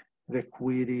matching, the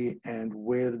query, and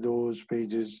where those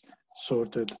pages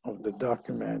sorted of the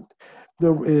document.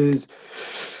 There is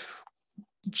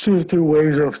certain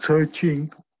ways of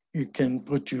searching. You can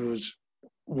use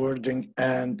wording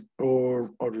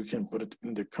or you can put it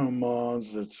in the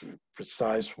commas. That's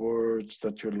precise words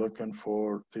that you're looking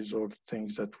for. These are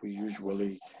things that we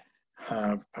usually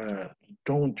have.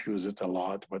 Don't use it a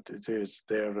lot, but it is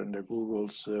there in the Google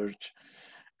search.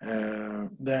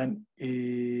 Then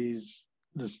is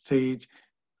the stage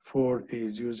 4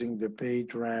 is using the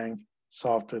page rank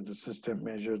software. The system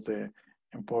measures the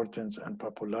importance and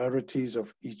popularities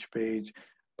of each page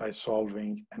by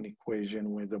solving an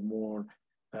equation with more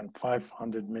than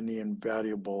 500 million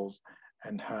variables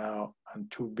and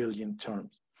 2 billion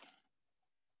terms.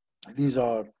 These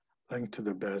are linked to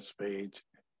the best page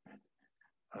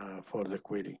for the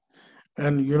query.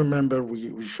 And you remember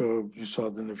you saw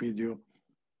it in the video.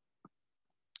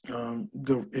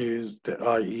 There is the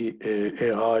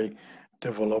AI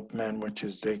development, which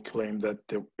is they claim that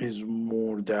there is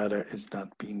more data is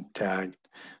not being tagged.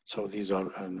 So these are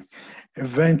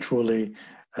eventually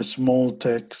a small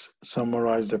text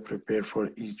summarize the prepare for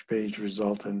each page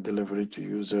result and delivery to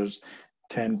users,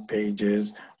 10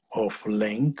 pages of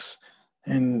links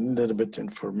and a little bit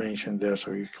information there.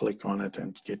 So you click on it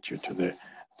and get you to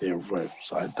their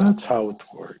website. That's how it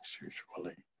works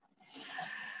usually.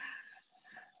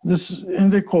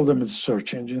 And they call them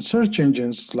search engines. Search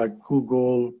engines like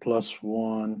Google,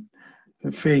 +1,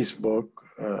 Facebook,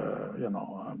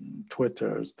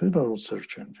 Twitter, they're all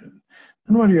search engines.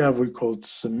 And what you have, we call it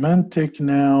semantic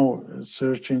now,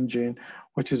 search engine,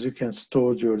 which is you can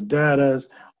store your data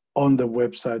on the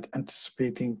website,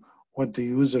 anticipating what the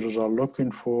users are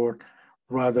looking for,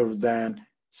 rather than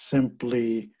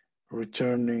simply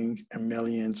returning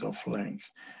millions of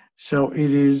links. So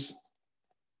it is,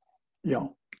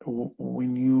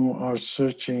 when you are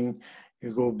searching,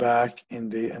 you go back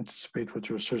and they anticipate what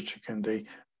you're searching and they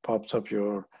pops up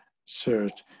your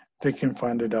search. They can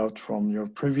find it out from your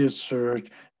previous search.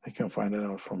 They can find it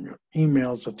out from your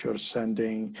emails that you're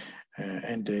sending,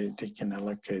 and they can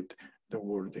allocate the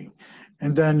wording.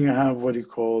 And then you have what you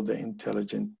call the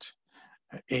intelligent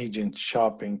agent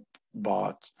shopping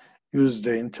bots use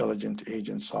the intelligent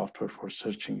agent software for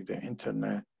searching the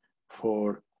internet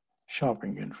for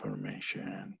shopping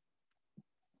information.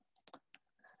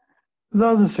 The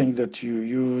other thing that you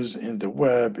use in the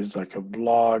web is like a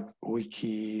blog,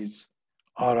 wikis,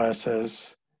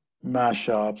 RSS,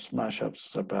 mashups. Mashups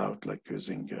is about like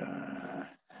using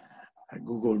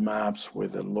Google Maps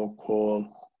with the local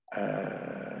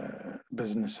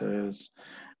businesses.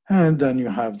 And then you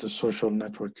have the social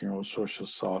networking or social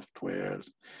softwares.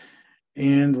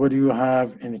 And what do you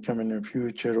have in the coming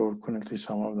future, or currently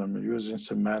some of them are using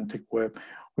semantic web,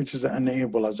 which is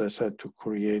enable, as I said, to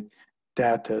create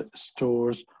data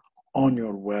stores on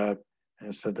your web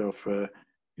instead of,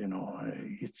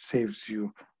 it saves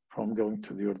you from going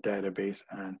to your database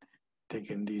and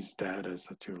taking these data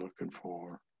that you're looking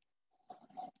for.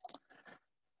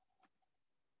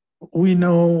 We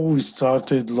know we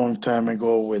started a long time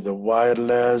ago with the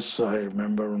wireless. I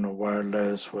remember when the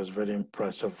wireless was very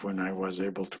impressive when I was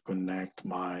able to connect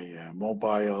my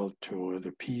mobile to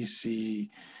the PC,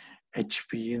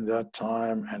 HP in that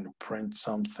time, and print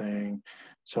something.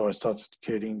 So I started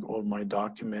getting all my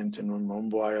documents in my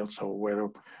mobile. So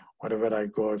wherever I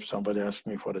go, if somebody asks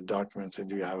me for the documents and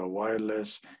do you have a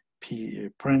wireless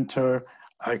printer,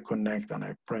 I connect and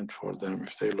I print for them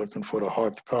if they're looking for a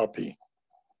hard copy.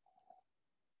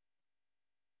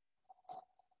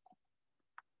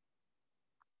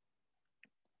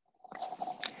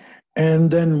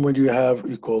 And then what you have,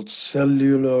 you call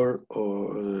cellular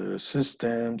or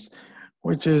systems,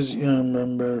 which is,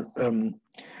 remember,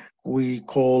 we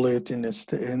call it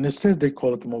instead they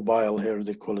call it mobile here,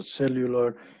 they call it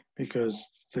cellular because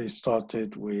they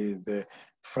started with the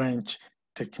French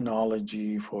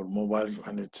technology for mobile,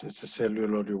 and it's a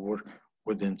cellular, you work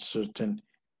within certain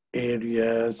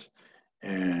areas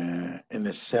in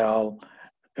a cell.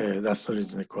 That's the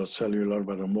reason they call it cellular,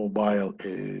 but a mobile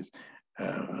is,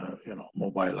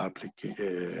 mobile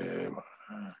application.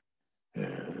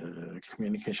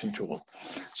 Communication tool.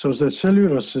 So the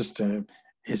cellular system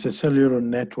is a cellular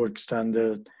network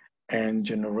standard and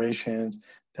generations.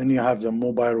 Then you have the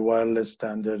mobile wireless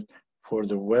standard for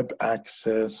the web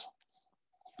access.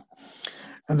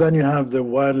 And then you have the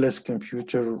wireless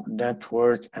computer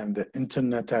network and the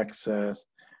internet access.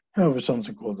 You have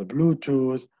something called the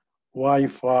Bluetooth,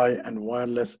 Wi-Fi, and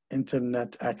wireless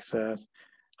internet access,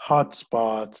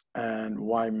 hotspots, and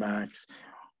WiMAX.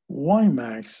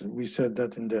 WiMAX, we said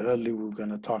that in the early, we were going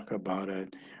to talk about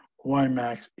it.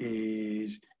 WiMAX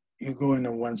is you go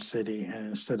into one city and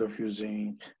instead of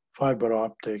using fiber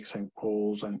optics and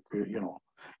poles and,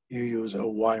 you use a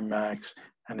WiMAX,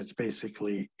 and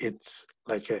it's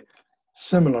like a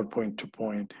similar point to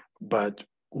point, but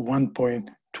one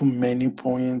point to many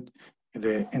point,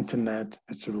 the internet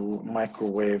through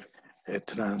microwave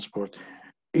transport.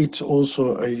 It's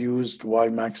also used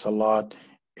WiMAX a lot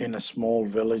in a small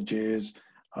villages.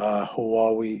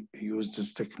 Huawei used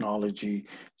this technology,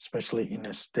 especially in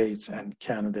the States and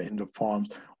Canada in the farms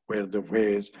where there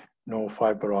is no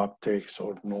fiber optics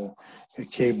or no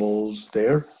cables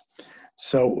there.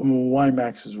 So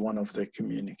WiMAX is one of the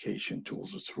communication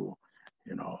tools through,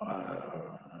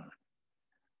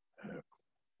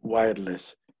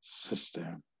 wireless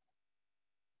system.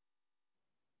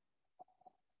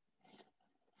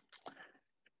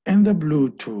 In the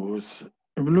Bluetooth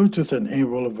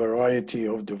enable a variety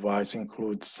of devices,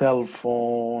 include cell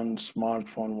phone,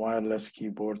 smartphone, wireless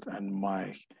keyboard, and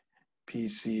mic.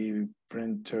 PC,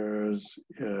 printers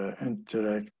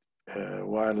interact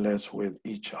wireless with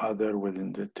each other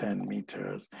within the 10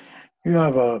 meters. You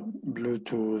have a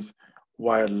Bluetooth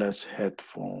wireless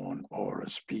headphone or a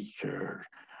speaker,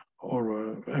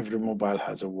 or every mobile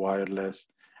has a wireless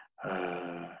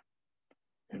uh,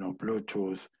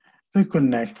 Bluetooth. They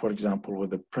connect, for example,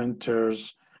 with the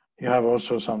printers. You have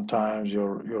also sometimes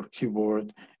your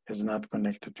keyboard is not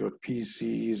connected to your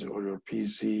PCs, or your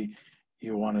PC,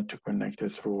 you wanted to connect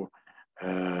it through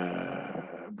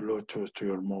Bluetooth to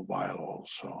your mobile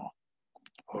also,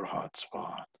 or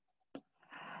hotspot.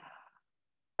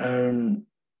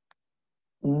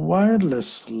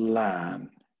 Wireless LAN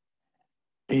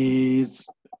is,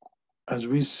 as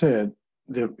we said,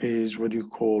 there is what you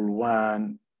call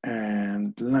WAN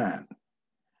and LAN.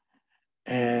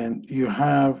 And you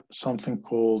have something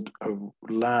called a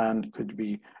LAN, could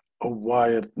be a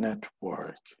wired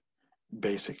network,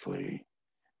 basically,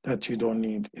 that you don't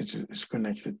need. It's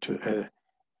connected to an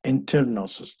internal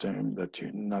system that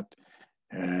you're not,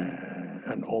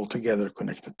 and altogether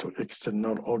connected to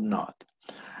external or not.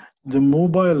 The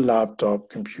mobile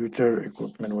laptop computer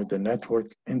equipment with the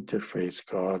network interface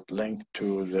card linked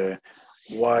to the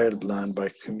wired LAN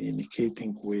by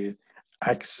communicating with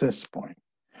access point.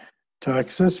 The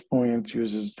access point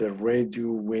uses the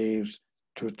radio waves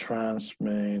to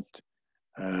transmit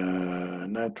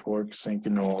network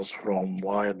signals from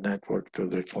wired network to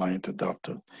the client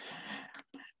adapter.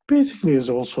 Basically, is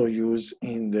also used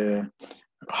in the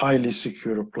highly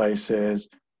secure places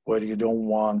where you don't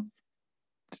want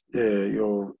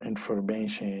your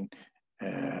information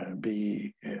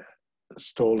be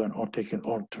stolen or taken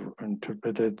or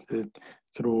interpreted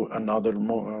through another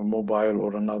mobile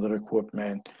or another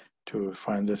equipment to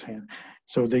find this thing.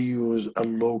 So they use a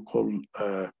local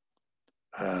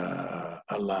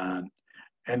a LAN,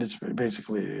 and it's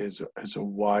basically is a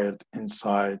wired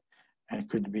inside, and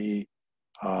could be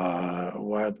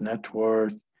wired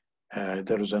network.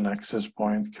 There is an access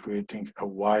point creating a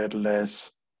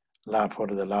wireless lab for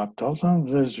the laptops, and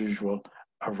as usual,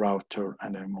 a router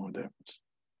and a modem.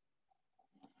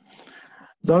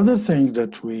 The other thing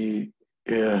that we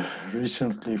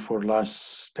recently, for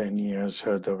last 10 years,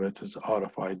 heard of it is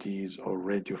RFIDs, or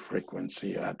radio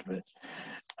frequency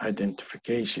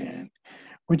identification,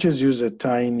 which is use a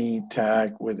tiny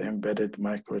tag with embedded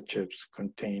microchips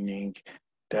containing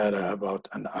data about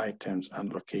an item's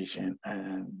and location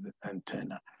and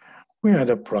antenna. We had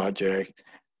a project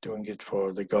doing it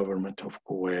for the government of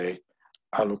Kuwait,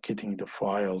 allocating the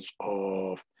files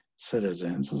of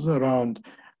citizens. It's around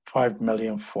 5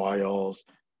 million files.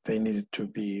 They needed to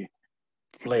be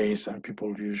placed, and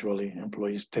people usually,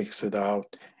 employees takes it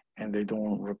out and they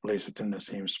don't replace it in the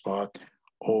same spot,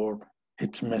 or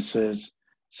it misses.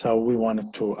 So we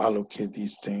wanted to allocate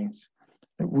these things.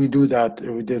 We do that.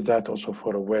 We did that also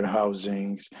for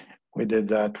warehousings. We did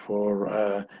that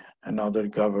for another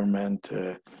government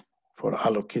for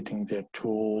allocating their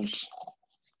tools,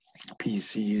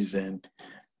 PCs and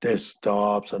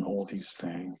desktops and all these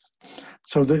things.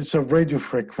 So there's a radio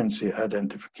frequency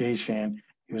identification.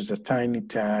 Use a tiny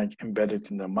tag embedded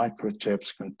in the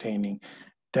microchips containing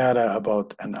data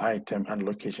about an item and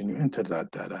location. You enter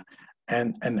that data,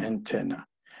 and an antenna.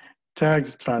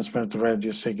 Tags transmit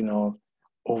radio signal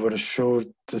over a short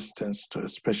distance to a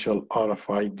special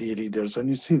RFID readers, and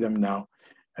you see them now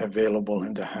available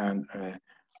in the hand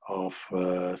of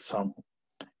some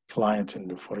clients,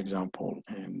 in, for example,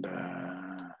 in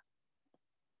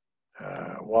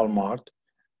Walmart.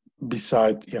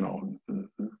 Beside,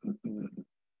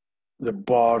 the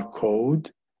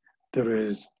barcode, there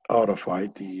is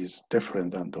RFIDs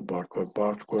different than the barcode.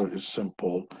 Barcode is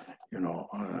simple,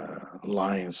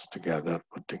 lines together,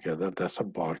 put together. That's a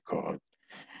barcode.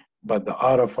 But the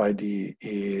RFID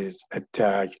is a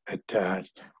tag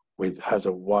attached has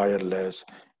a wireless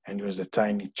and use a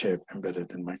tiny chip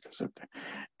embedded in Microsoft.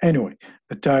 Anyway,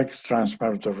 the tags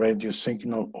transmit the radio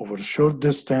signal over a short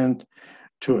distance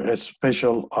to a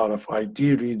special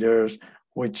RFID readers,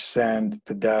 which send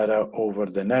the data over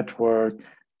the network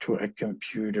to a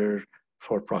computer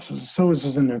for processing. So this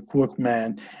is an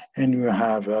equipment, and you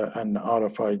have an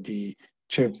RFID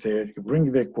chip there. You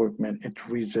bring the equipment, it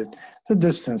reads it. The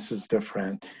distance is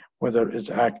different, whether it's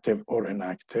active or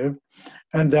inactive.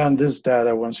 And then this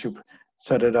data, once you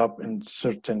set it up in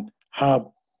certain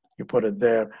hub, you put it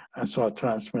there and start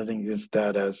transmitting this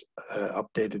data,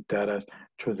 updated data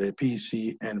to the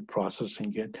PC and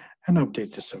processing it and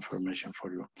update this information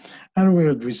for you. And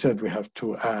we said we have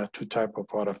two type of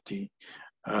RFIDs.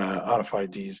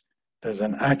 There's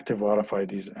an active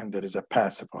RFIDs and there is a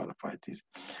passive RFIDs.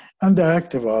 And the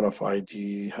active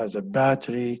RFID has a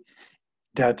battery.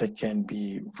 Data can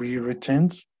be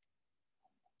rewritten,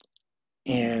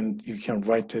 and you can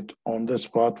write it on the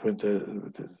spot with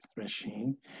the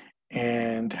machine,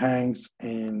 and hangs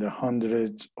in the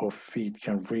hundreds of feet,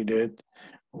 can read it,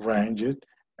 range it,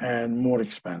 and more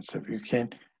expensive. You can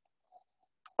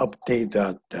update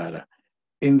that data.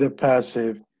 In the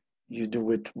passive, you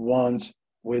do it once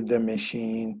with the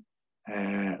machine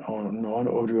on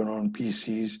audio on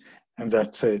PCs, and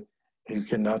that's it. You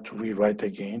cannot rewrite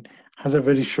again. Has a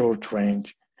very short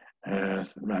range. I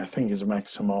think it's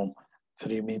maximum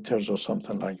 3 meters or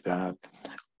something like that.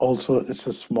 Also, it's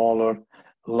a smaller,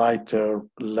 lighter,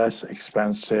 less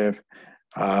expensive,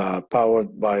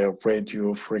 powered by a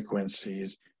radio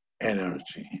frequencies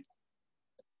energy.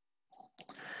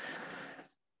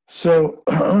 So,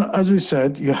 as we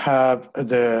said, you have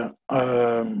the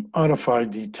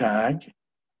RFID tag,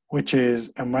 which is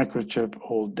a microchip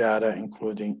hold data,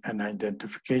 including an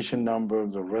identification number.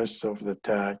 The rest of the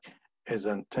tag is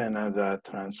antenna that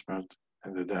transmits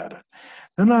the data.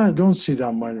 Then I don't see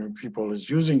that many people is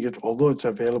using it, although it's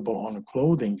available on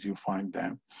clothing, you find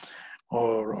them,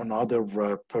 or on other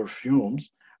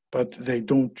perfumes, but they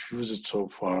don't use it so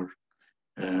far.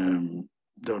 Don't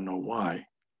know why.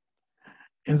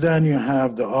 And then you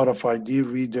have the RFID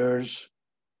readers,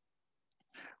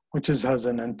 which has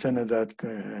an antenna that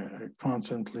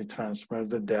constantly transfers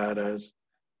the data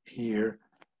here.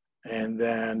 And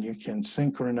then you can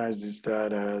synchronize these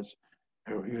data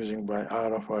using by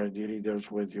RFID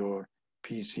readers with your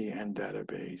PC and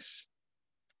database.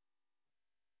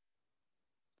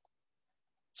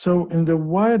 So in the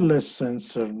wireless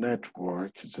sensor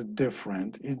network, it's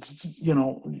different. It's,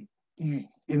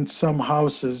 in some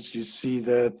houses, you see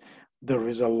that there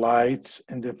is a light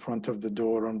in the front of the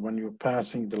door, and when you're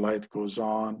passing, the light goes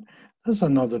on. That's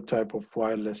another type of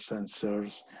wireless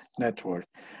sensors network.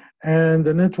 And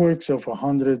the networks of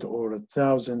 100 or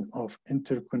 1,000 of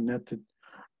interconnected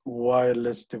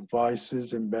wireless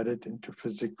devices embedded into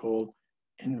physical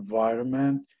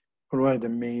environment provide a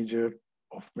measure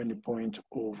of many points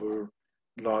over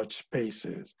large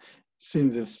spaces. See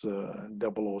this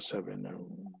 007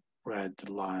 red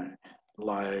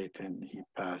light, and he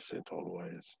passes it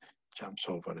always, jumps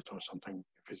over it or something.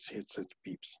 If it hits, it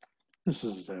beeps. This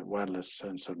is the wireless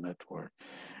sensor network.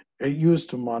 It used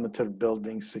to monitor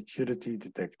building security,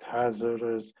 detect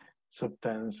hazardous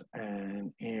substance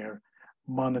and air,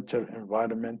 monitor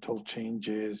environmental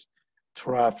changes,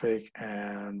 traffic,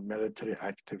 and military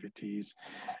activities.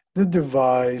 The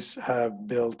device have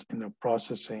built-in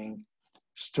processing,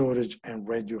 storage, and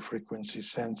radio frequency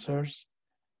sensors,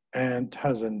 and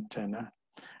has antenna.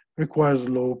 Requires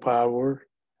low power,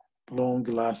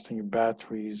 long-lasting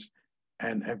batteries,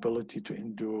 and ability to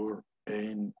endure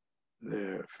in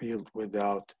the field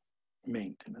without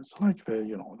maintenance, like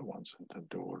the ones in the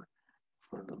door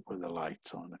with the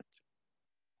lights on it.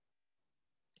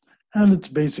 And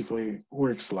it basically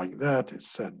works like that. It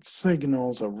sends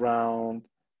signals around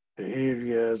the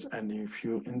areas, and if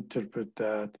you interpret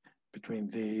that between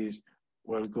these,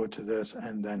 we'll go to this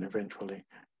and then eventually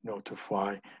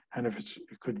notify. And if it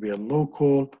could be a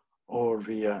local or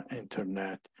via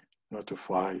internet,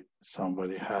 notify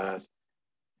somebody has,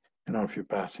 if you're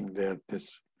passing there,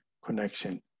 this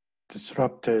connection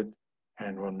disrupted,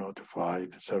 and will notify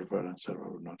the server, and server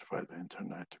will notify the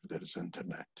internet if there is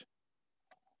internet.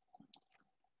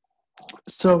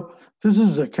 So this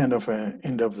is a kind of an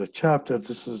end of the chapter.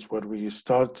 This is what we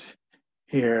start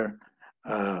here.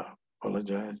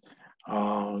 Apologize.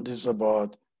 This is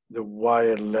about the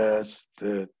wireless,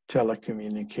 the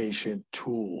telecommunication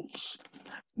tools.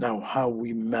 Now, how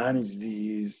we manage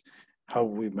these, how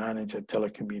we manage a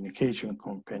telecommunication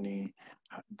company,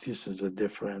 this is a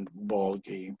different ball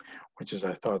game, which is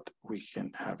I thought we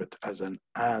can have it as an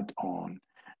add-on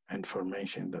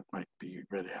information that might be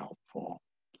very helpful.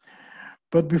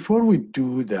 But before we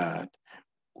do that,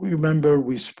 remember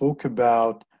we spoke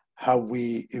about how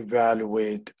we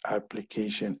evaluate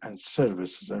application and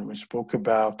services, and we spoke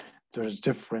about there's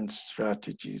different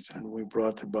strategies, and we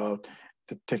brought about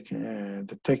the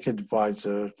tech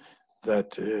advisor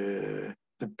that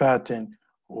the patent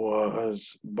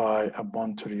was by a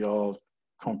Montreal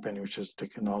company, which is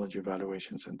Technology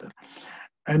Evaluation Center.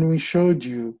 And we showed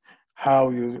you how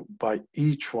you, by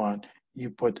each one, you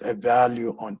put a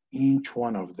value on each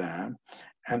one of them,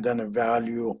 and then a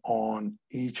value on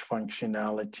each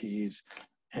functionalities.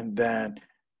 And then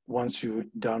once you're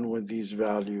done with these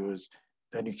values,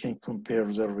 then you can compare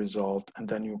the result, and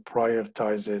then you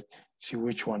prioritize it, see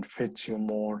which one fits you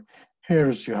more.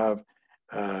 Here's you have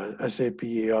SAP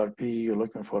ERP, you're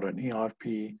looking for an ERP.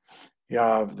 You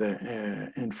have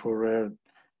the infrared,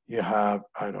 you have,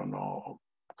 I don't know,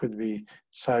 could be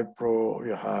Cypro,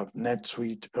 you have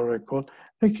NetSuite, Oracle.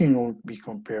 They can all be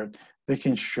compared. They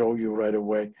can show you right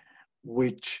away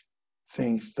which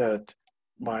things that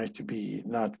might be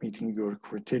not meeting your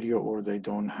criteria or they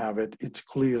don't have it. It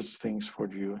clears things for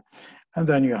you. And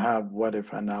then you have what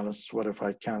if analysis. What if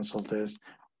I cancel this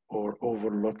or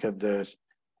overlook at this?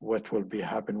 What will be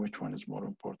happen? Which one is more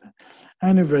important?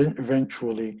 And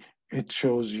eventually it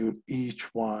shows you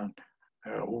each one,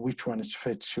 which one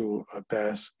fits you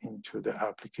best into the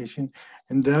application.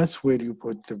 And that's where you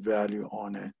put the value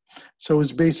on it. So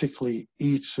it's basically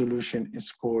each solution is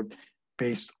scored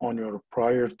based on your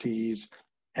priorities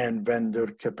and vendor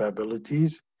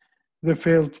capabilities. The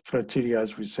failed criteria,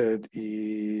 as we said,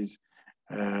 is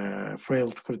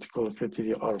failed critical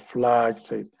criteria are flagged.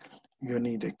 Say you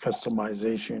need a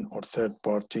customization or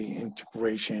third-party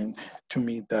integration to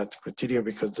meet that criteria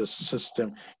because the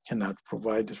system cannot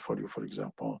provide it for you, for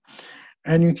example.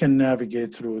 And you can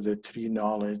navigate through the tree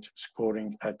knowledge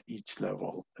scoring at each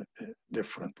level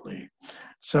differently.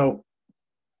 So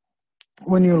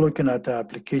when you're looking at the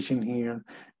application here,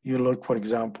 you look, for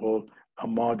example, a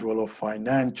module of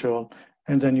financial,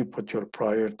 and then you put your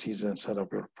priorities and set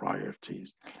up your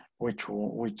priorities, which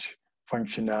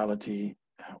functionality,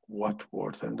 what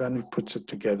worth, and then it puts it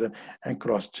together and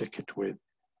cross-check it with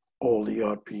all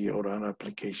ERP or other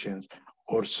applications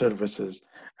or services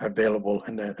available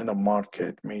in a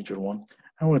market, major one.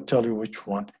 I will tell you which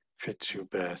one fits you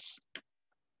best.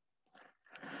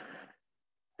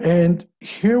 And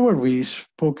here where we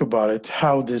spoke about it,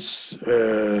 how this,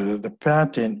 the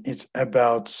pattern is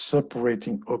about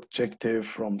separating objective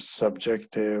from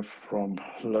subjective, from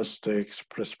holistic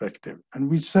perspective. And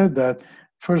we said that,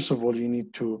 first of all, you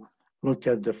need to look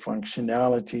at the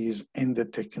functionalities in the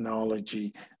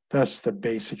technology. That's the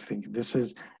basic thing. This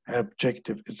is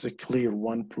objective. It's a clear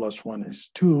 1 + 1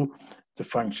 is 2. The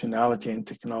functionality and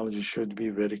technology should be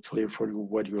very clear for you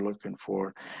what you're looking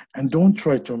for. And don't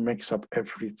try to mix up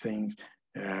everything.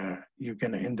 You're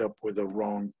going to end up with the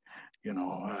wrong,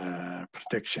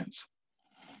 predictions.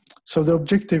 So the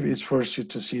objective is first you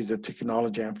to see the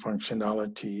technology and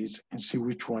functionalities and see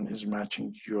which one is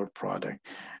matching your product.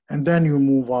 And then you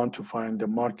move on to find the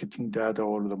marketing data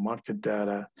or the market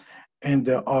data and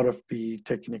the RFP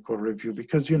technical review,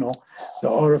 because the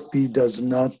RFP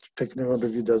technical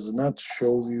review does not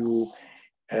show you,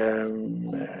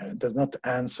 does not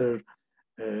answer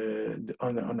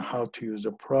on how to use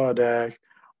a product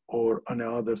or on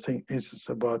other thing. It's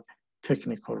about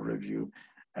technical review.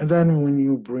 And then when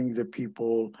you bring the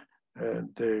people,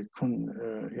 the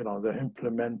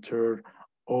implementer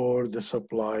or the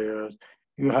suppliers,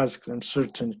 you ask them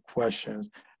certain questions.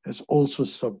 It's also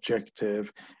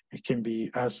subjective. It can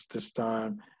be asked this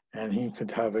time, and he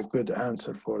could have a good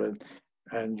answer for it.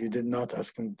 And you did not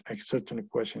ask him a certain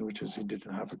question, which is he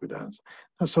didn't have a good answer.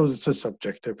 And so it's a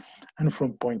subjective. And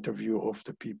from point of view of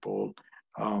the people,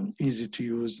 easy to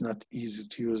use, not easy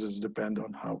to use, it depends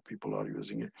on how people are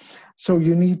using it. So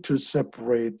you need to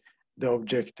separate the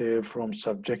objective from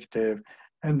subjective,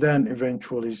 and then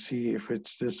eventually see if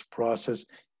it's this process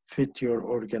fit your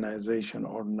organization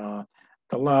or not.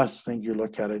 The last thing you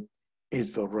look at it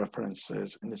is the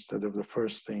references instead of the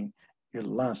first thing. The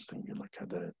last thing you look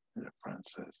at it, the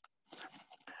references.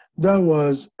 That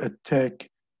was a tech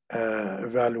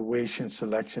evaluation,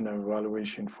 selection and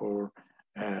evaluation for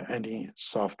any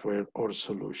software or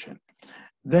solution.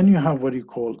 Then you have what you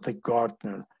call the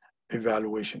Gartner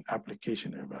evaluation,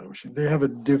 application evaluation. They have a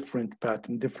different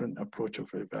pattern, different approach of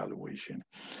evaluation.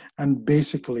 And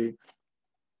basically,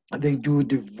 they do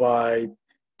divide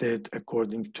it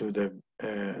according to the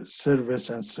service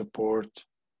and support,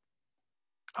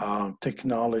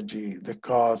 technology, the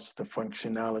cost, the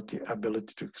functionality,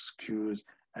 ability to execute,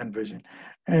 and vision.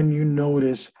 And you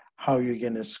notice how you're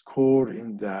going to score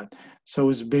in that. So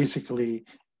it's basically,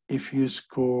 if you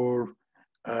score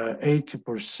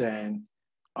 80%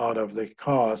 out of the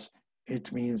cost,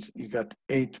 it means you got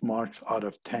 8 marks out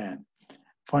of 10.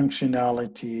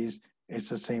 Functionalities, it's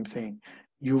the same thing.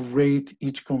 You rate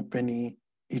each company,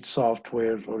 each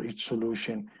software, or each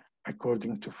solution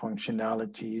according to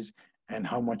functionalities and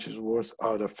how much is worth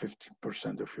out of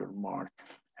 50% of your mark.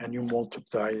 And you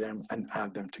multiply them and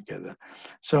add them together.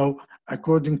 So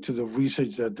according to the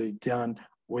research that they done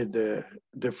with the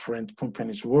different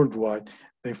companies worldwide,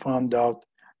 they found out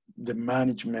the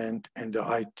management and the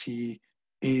IT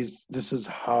this is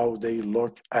how they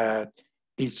look at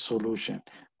each solution.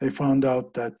 They found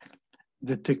out that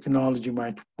the technology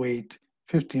might weight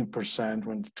 15%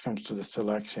 when it comes to the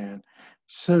selection.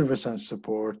 Service and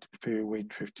support, if you weight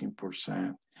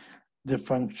 15%. The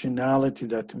functionality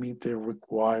that meet their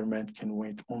requirement can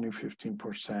weight only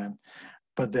 15%.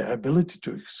 But the ability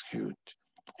to execute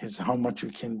is how much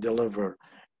you can deliver,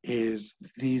 is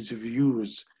these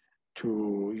views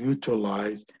to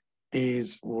utilize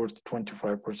is worth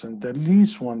 25%. The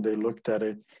least one they looked at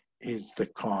it is the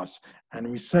cost. And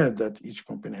we said that each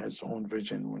company has its own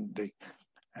vision when they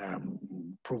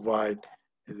provide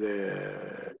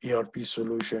the ERP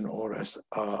solution or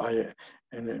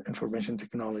an information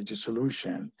technology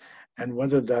solution, and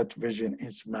whether that vision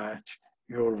is match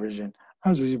your vision.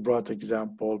 As we brought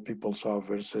example, PeopleSoft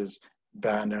versus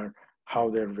Banner, how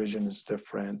their vision is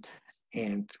different,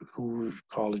 and who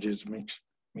colleges meet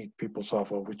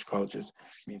PeopleSoft or which colleges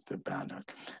meet the Banner.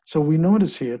 So we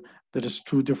notice here that there's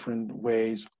 2 different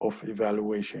ways of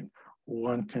evaluation.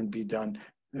 One can be done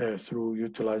through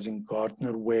utilizing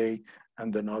Gartner way,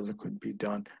 and another could be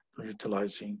done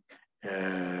utilizing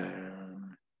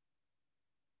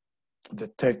the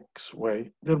text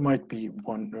way. There might be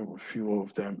one or few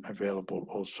of them available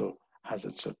also has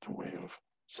a certain way of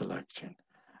selection.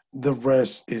 The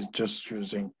rest is just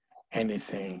using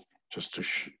anything just to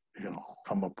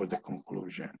come up with a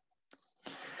conclusion.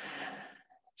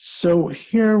 So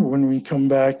here, when we come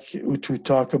back to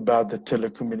talk about the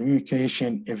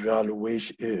telecommunication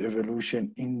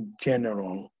evolution in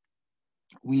general,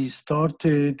 we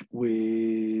started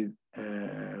with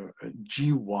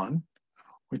G1,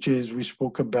 which is we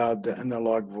spoke about the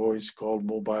analog voice called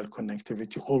mobile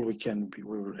connectivity. All we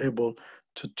were able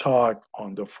to talk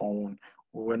on the phone.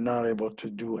 We were not able to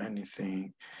do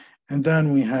anything. And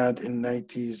then we had in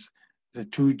 90s the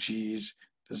 2Gs.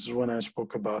 This is when I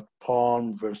spoke about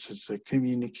Palm versus the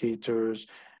communicators.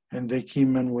 And they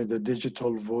came in with the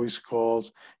digital voice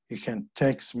calls. You can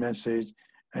text message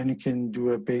and you can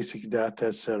do a basic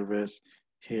data service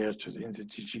here in the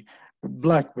 2G.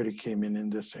 BlackBerry came in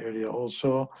this area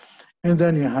also. And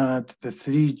then you had the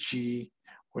 3G,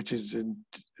 which is in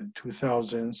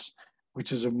 2000s,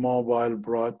 which is a mobile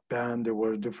broadband. There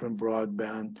were different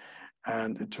broadband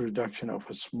and introduction of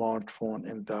a smartphone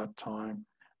in that time.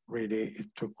 Really, it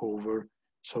took over.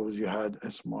 So you had a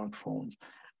smartphones.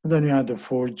 And then you had the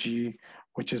 4G,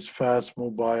 which is fast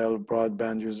mobile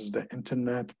broadband, uses the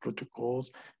internet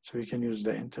protocols. So you can use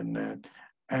the internet.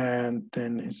 And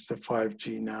then it's the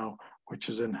 5G now, which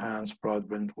is enhanced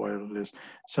broadband wireless.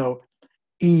 So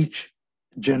each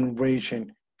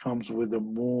generation comes with a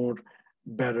more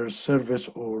better service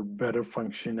or better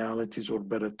functionalities or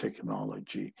better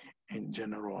technology in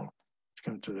general to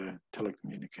come to the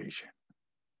telecommunication.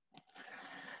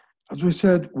 As we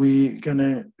said, we're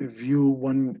gonna view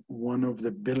one of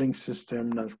the billing system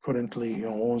that currently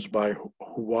owns by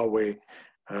Huawei,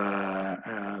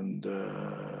 and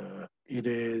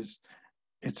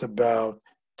it's about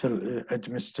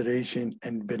administration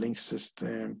and billing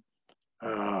system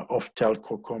of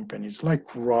telco companies like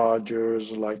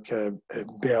Rogers, like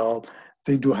Bell.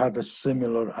 They do have a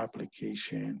similar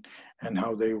application and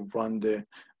how they run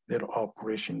their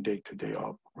operation, day-to-day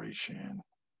operation.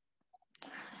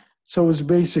 So it's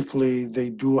basically they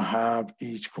do have,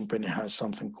 each company has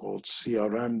something called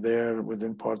CRM there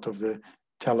within part of the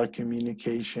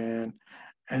telecommunication.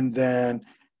 And then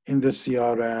in the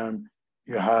CRM,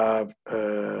 you have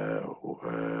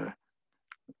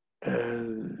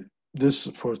this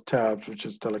for TABS, which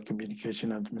is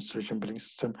Telecommunication Administration Billing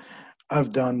System.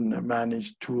 I've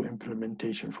managed two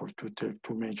implementation for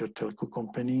two major telco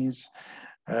companies.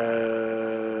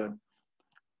 I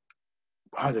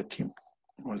had a team,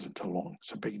 wasn't alone.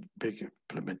 It's a big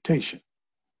implementation.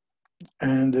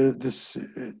 And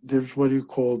there's what you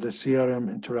call the CRM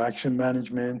interaction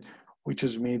management, which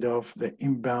is made of the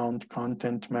inbound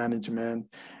content management.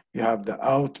 You have the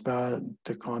outbound,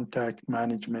 the contact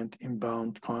management,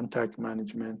 inbound contact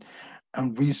management,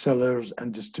 and resellers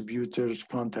and distributors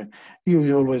contact.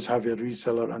 You always have a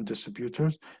reseller and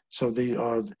distributors, so they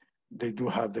do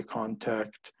have the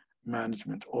contact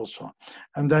management also.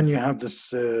 And then you have this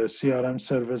CRM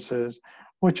services,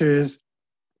 which is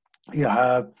you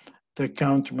have the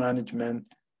account management,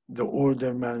 the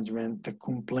order management, the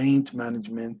complaint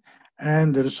management,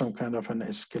 and there is some kind of an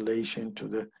escalation to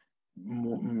the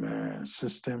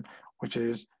system, which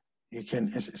is you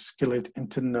can escalate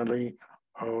internally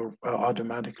or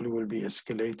automatically will be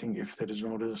escalating if there is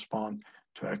no response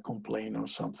to a complaint or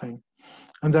something.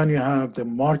 And then you have the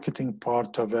marketing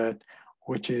part of it,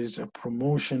 which is a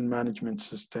promotion management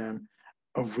system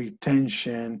of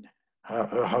retention,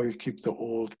 how you keep the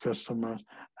old customers,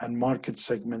 and market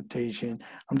segmentation.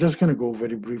 I'm just going to go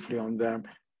very briefly on them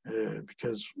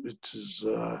because it is,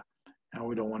 and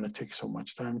we don't want to take so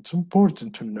much time. It's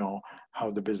important to know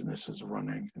how the business is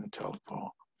running in telco,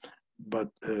 but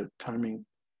timing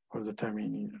for the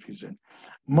timing reason.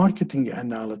 Marketing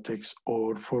analytics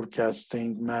or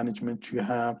forecasting management, you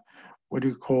have what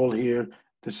you call here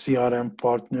the CRM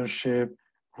partnership,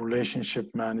 relationship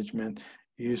management.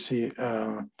 You see,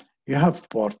 you have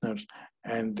partners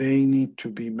and they need to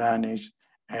be managed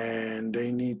and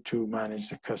they need to manage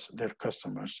their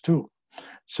customers too.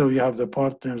 So you have the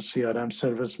partner CRM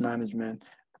service management,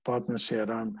 partner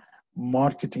CRM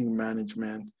marketing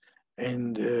management,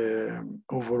 and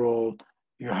overall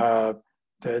you have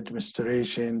the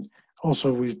administration.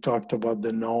 Also, we talked about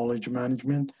the knowledge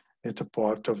management. It's a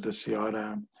part of the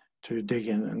CRM to dig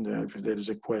in and if there is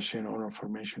a question or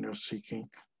information you're seeking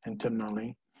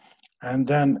internally. And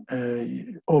then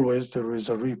always there is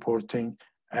a reporting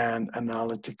and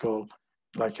analytical,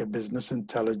 like a business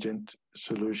intelligent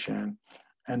solution.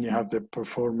 And you have the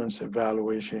performance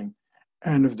evaluation.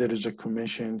 And if there is a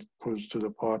commission goes to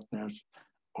the partners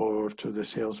or to the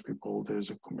salespeople,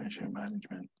 there's a commission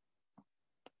management.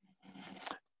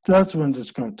 That's when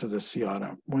it's come to the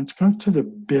CRM. When it comes to the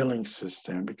billing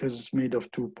system, because it's made of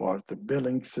two parts, the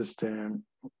billing system,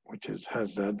 which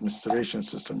has the administration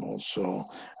system also,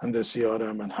 and the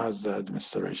CRM and has the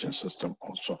administration system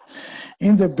also.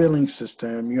 In the billing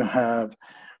system, you have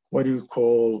what you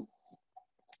call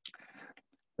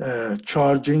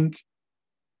charging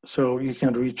So you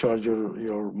can recharge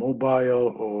your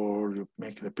mobile or you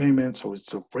make the payment. So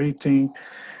it's a rating.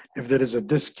 If there is a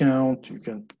discount, you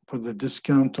can put the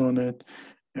discount on it.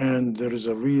 And there is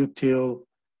a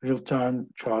real-time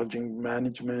charging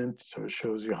management. So it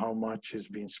shows you how much is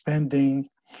being spending.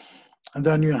 And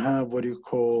then you have what you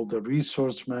call the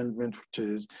resource management, which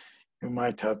is you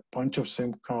might have a bunch of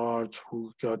SIM cards,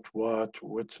 who got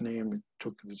what name it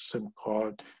took the SIM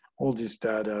card, all these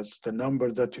data, the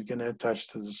number that you can attach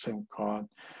to the SIM card,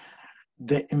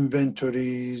 the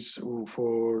inventories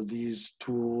for these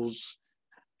tools,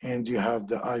 and you have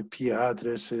the IP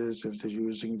addresses if they're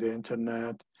using the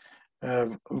internet,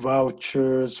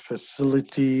 vouchers,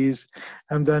 facilities,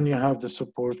 and then you have the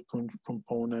support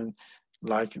component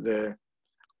like the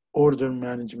order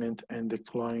management and the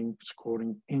client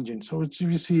scoring engine. So it's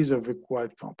CVCs are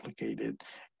quite complicated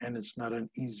and it's not an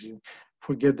easy,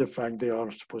 forget the fact they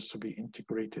are supposed to be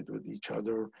integrated with each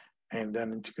other and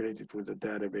then integrated with the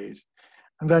database.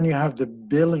 And then you have the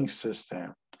billing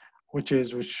system, which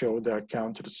show the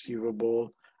account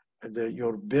receivable,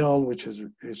 your bill, which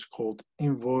is called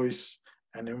invoice,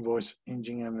 and invoice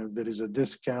engine, and if there is a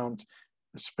discount,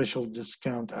 a special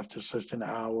discount after certain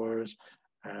hours,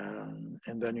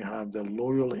 and then you have the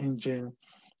loyal engine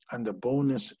and the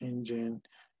bonus engine,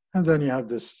 and then you have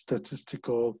the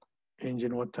statistical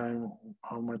engine, what time,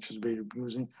 how much is being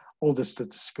using, all the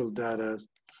statistical data.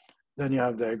 Then you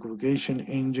have the aggregation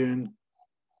engine,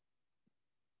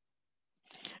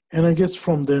 and I guess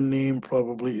from their name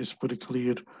probably is pretty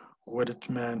clear what it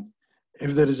meant.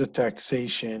 If there is a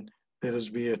taxation, there is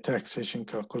be a taxation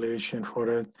calculation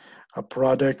for it, a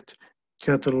product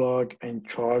catalog and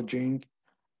charging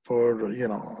for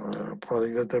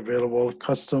product that available,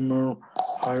 customer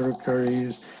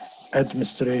hierarchies,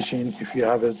 administration, if you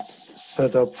have it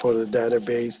set up for the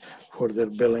database for their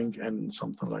billing and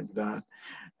something like that.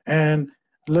 And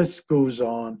list goes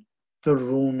on. The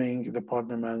roaming, the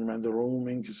partner management, the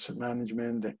roaming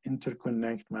management, the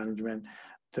interconnect management,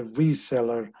 the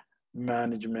reseller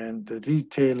management, the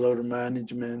retailer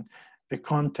management, the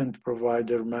content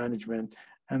provider management,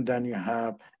 and then you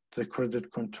have the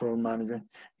credit control management.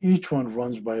 Each one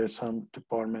runs by some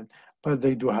department, but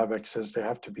they do have access. They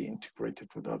have to be integrated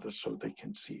with others so they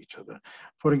can see each other.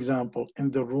 For example, in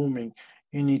the roaming,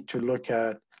 you need to look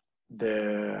at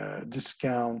the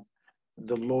discount,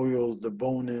 the loyal, the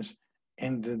bonus,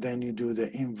 and then you do the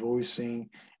invoicing.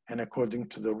 And according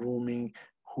to the roaming,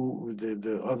 who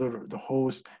the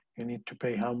host, you need to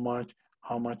pay how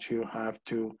much you have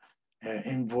to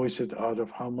invoice it out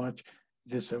of how much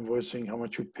this invoicing, how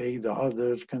much you pay the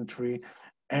other country,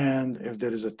 and if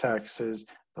there is a taxes,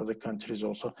 other countries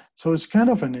also. So it's kind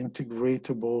of an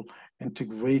integrated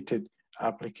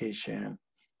application.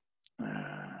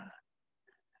 Uh,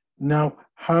 Now,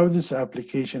 how this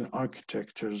application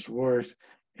architectures works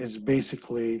is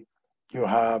basically you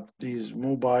have these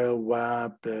mobile,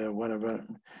 web, whatever,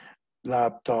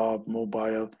 laptop,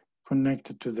 mobile,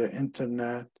 connected to the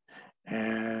internet,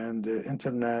 and the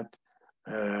internet,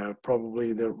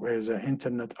 probably there is an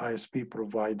internet ISP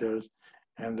providers,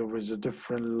 and there is a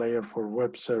different layer for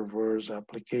web servers,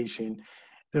 application.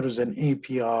 There is an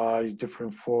API,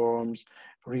 different forms,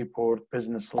 report,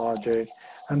 business logic,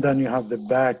 and then you have the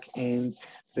back end,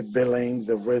 the billing,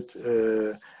 the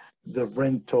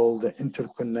rental, the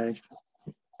interconnect,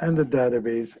 and the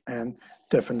database, and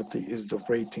definitely is the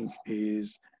rating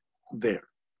is there.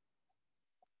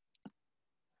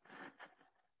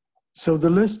 So the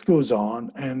list goes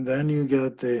on, and then you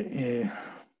get the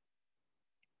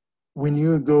when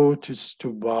you go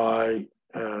to buy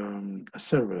a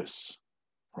service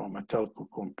from a telco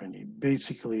company,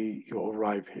 basically you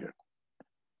arrive here,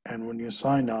 and when you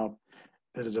sign up,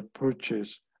 there is a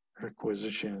purchase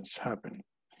requisitions happening.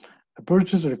 The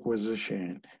purchase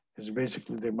requisition is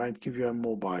basically they might give you a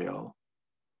mobile,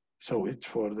 so it's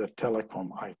for the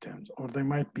telecom items, or they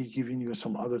might be giving you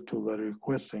some other tool that are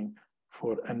requesting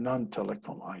for a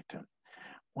non-telecom item.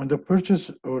 When the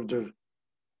purchase order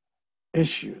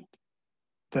issued,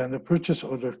 then the purchase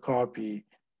order copy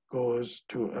goes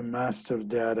to a master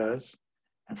data,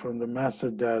 and from the master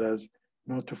data,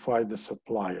 notify the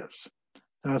suppliers.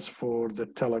 That's for the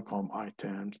telecom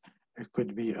items. It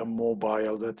could be a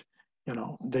mobile that,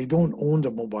 they don't own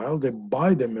the mobile. They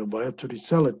buy the mobile to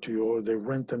resell it to you, or they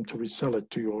rent them to resell it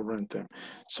to you or rent them.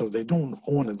 So they don't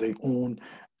own it. They own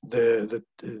the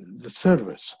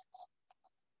service.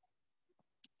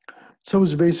 So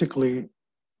it's basically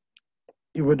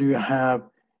what you have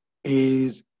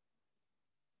is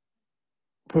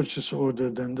purchase order,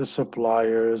 then the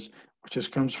suppliers, which is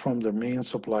comes from the main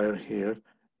supplier here,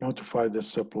 notify the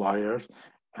supplier,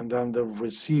 and then the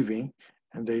receiving,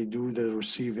 and they do the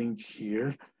receiving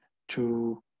here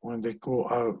to when they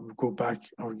go back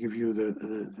or give you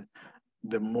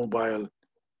the mobile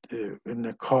in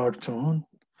a cartoon.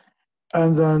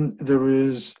 And then there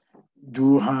is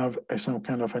do have some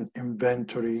kind of an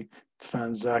inventory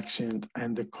transaction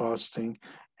and the costing.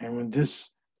 And when this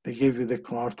they give you the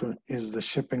cartoon is the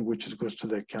shipping, which is, goes to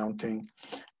the accounting,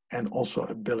 and also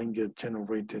a billing get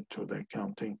generated to the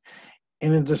accounting.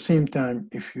 And at the same time,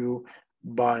 if you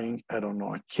buying, I don't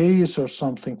know, a case or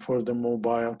something for the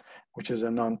mobile, which is a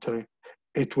non-trade,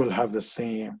 it will have the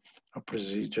same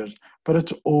procedures, but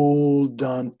it's all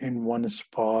done in one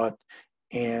spot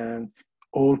and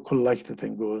all collected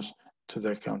and goes to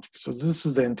the account. So this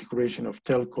is the integration of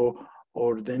telco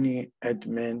or any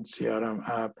admin CRM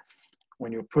app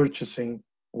when you're purchasing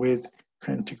with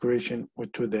integration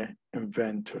to the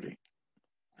inventory.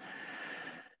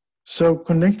 So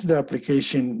connected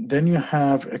application, then you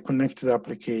have a connected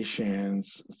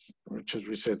applications, which as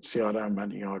we said, CRM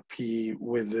and ERP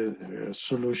with the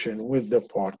solution with the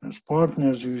partners.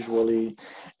 Partners usually,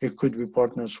 it could be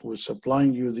partners who are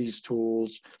supplying you these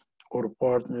tools or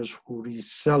partners who are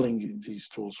reselling these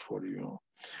tools for you.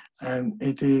 And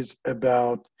it is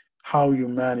about how you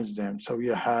manage them. So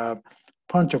you have a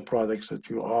bunch of products that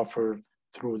you offer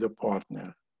through the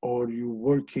partner, or you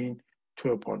working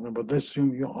to a partner, but let's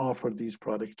assume you offer these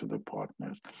products to the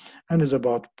partners. And it's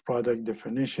about product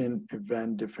definition,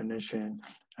 event definition,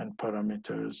 and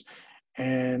parameters.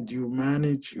 And you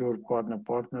manage your partner.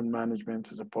 Partner management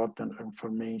is a partner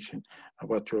information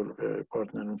about your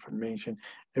partner information.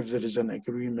 If there is an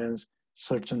agreement,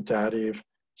 certain tariff,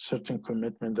 certain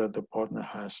commitment that the partner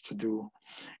has to do.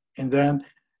 And then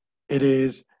it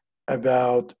is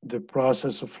about the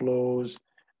process of flows,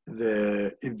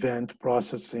 the event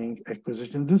processing,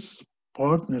 acquisition. This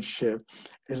partnership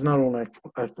is not only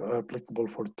applicable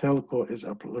for telco, is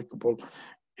applicable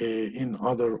in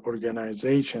other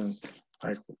organizations,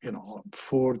 like, you know,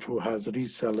 Ford, who has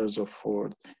resellers of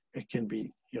Ford. It can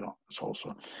be, you know, it's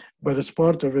also, but as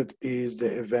part of it is the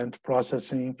event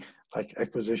processing, like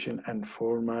acquisition and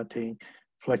formatting,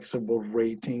 flexible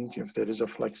rating, if there is a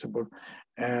flexible,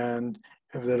 and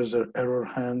if there is an error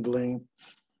handling.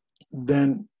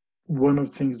 Then one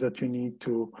of the things that you need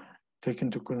to take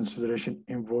into consideration,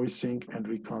 invoicing and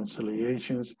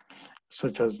reconciliations,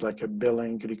 such as like a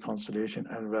billing, reconciliation,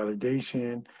 and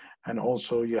validation. And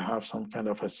also you have some kind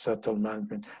of a settle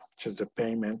management, which is the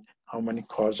payment, how many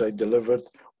cars I delivered,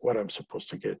 what I'm supposed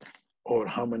to get, or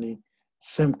how many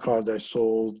SIM card I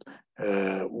sold,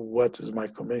 what is my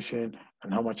commission,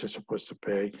 and how much I'm supposed to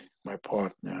pay my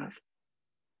partner.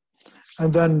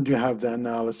 And then you have the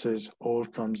analysis, all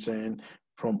comes in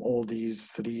from all these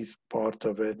three part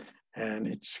of it, and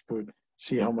it's good.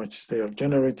 See how much they are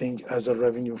generating as a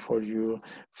revenue for you,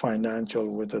 financial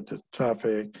with the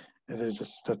traffic. It is a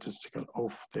statistical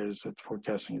of there is a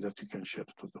forecasting that you can share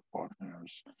to the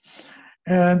partners.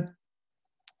 And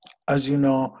as you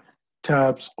know,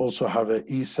 tabs also have a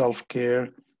e-self-care.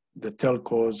 The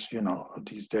telcos, you know,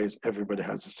 these days everybody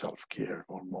has a self-care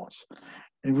almost,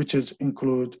 and which is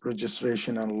include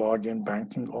registration and login.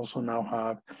 Banking also now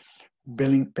have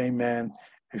billing payment.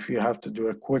 If you have to do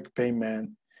a quick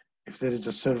payment, if there is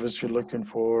a service you're looking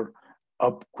for,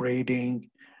 upgrading,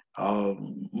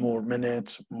 more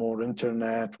minutes, more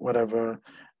internet, whatever,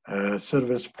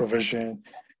 service provision.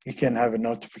 You can have a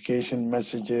notification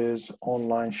messages,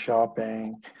 online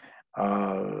shopping,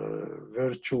 uh,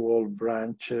 virtual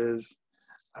branches,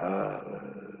 uh,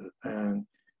 and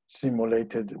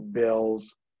simulated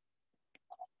bills.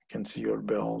 You can see your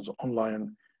bills,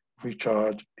 online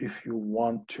recharge if you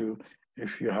want to.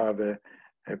 If you have a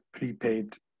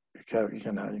prepaid, you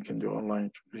can do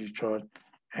online recharge,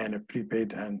 and a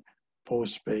prepaid and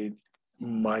postpaid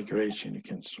migration. You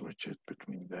can switch it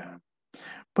between them.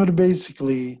 But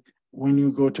basically, when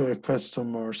you go to a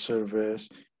customer service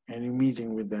and you're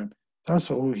meeting with them,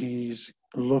 that's all he's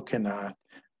looking at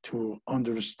to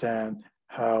understand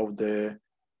how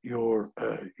you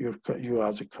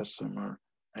as a customer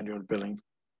and your billing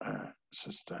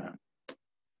system.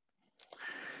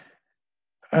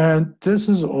 And this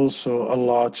is also a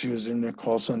lot used in the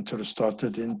call center.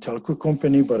 Started in telco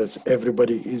company, but it's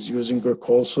everybody is using a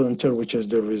call center, which is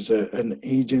there is an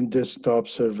agent desktop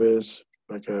service,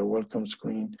 like a welcome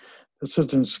screen, a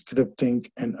certain scripting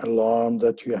and alarm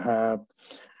that you have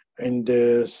in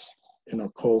this, you know,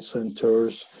 call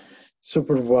centers,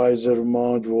 supervisor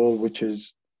module, which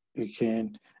is you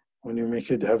can, when you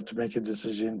have to make a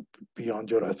decision beyond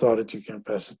your authority, you can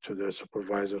pass it to the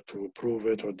supervisor to approve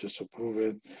it or disapprove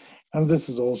it. And this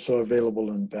is also available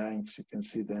in banks. You can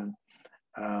see them.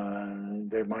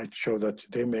 They might show that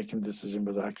they're making decision,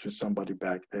 but actually somebody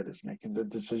back there is making the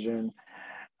decision.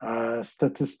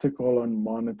 Statistical and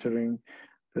monitoring.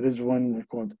 There is one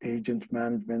called agent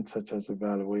management, such as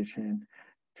evaluation,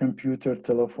 computer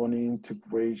telephony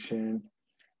integration,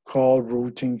 call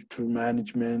routing to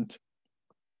management,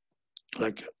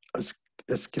 like es-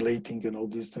 escalating and all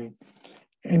these things.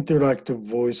 Interactive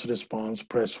voice response,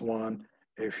 press one.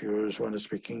 If you want to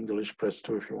speak English, press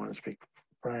two if you want to speak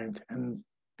French, and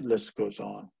list goes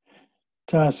on.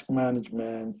 Task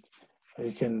management,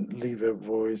 you can leave a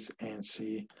voice and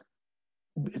see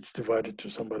it's divided to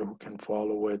somebody who can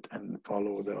follow it and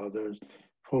follow the others.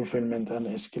 Fulfillment and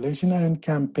escalation, and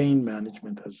campaign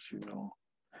management, as you know.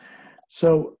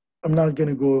 So I'm not going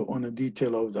to go on a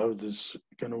detail of how this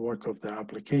going to work of the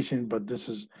application, but this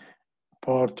is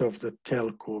part of the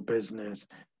telco business.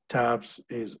 TAPS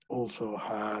is also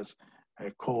has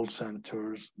call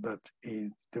centers that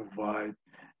is divide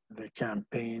the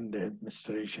campaign, the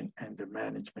administration, and the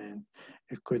management.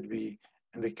 It could be,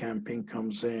 and the campaign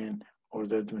comes in, or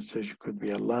the administration could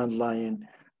be a landline,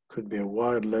 could be a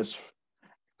wireless,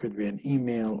 could be an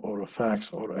email or a fax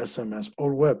or SMS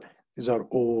or web. These are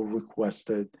all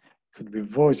requested. Could be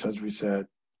voice, as we said,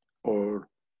 or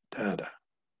data.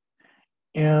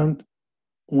 And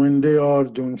when they are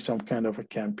doing some kind of a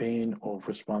campaign or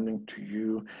responding to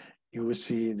you, you will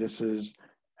see this is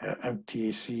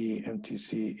MTC.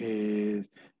 MTC is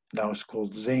now it's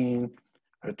called Zain,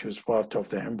 which was part of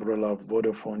the umbrella of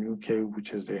Vodafone UK,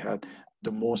 which is they had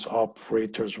the most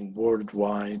operators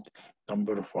worldwide,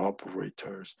 number of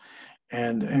operators.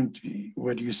 And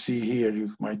what you see here,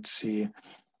 you might see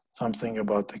something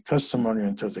about the customer. You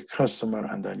enter the customer,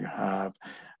 and then you have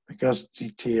because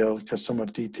detail, customer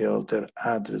detail, their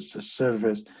address, the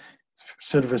service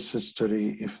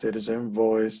history, if there is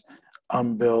invoice,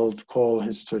 unbilled, call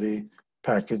history,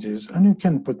 packages, and you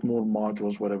can put more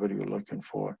modules, whatever you're looking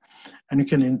for. And you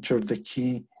can enter the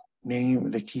key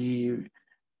name, the key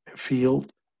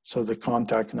field, so the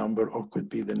contact number, or could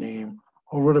be the name,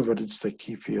 or whatever, it's the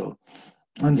key field.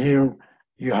 And here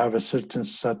you have a certain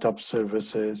setup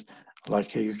services,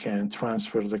 like you can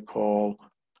transfer the call,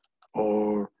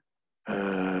 or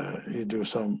you do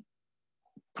some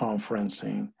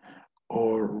conferencing,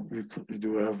 or you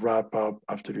do a wrap up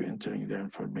after you entering the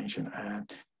information and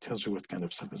tells you what kind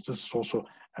of service. This is also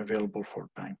available for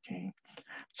banking.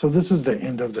 So this is the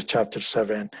end of the chapter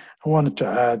 7. I wanted to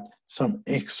add some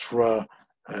extra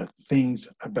things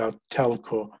about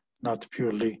telco, not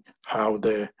purely how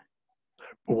the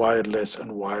wireless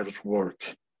and wires work.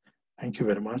 Thank you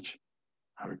very much.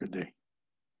 Have a good day.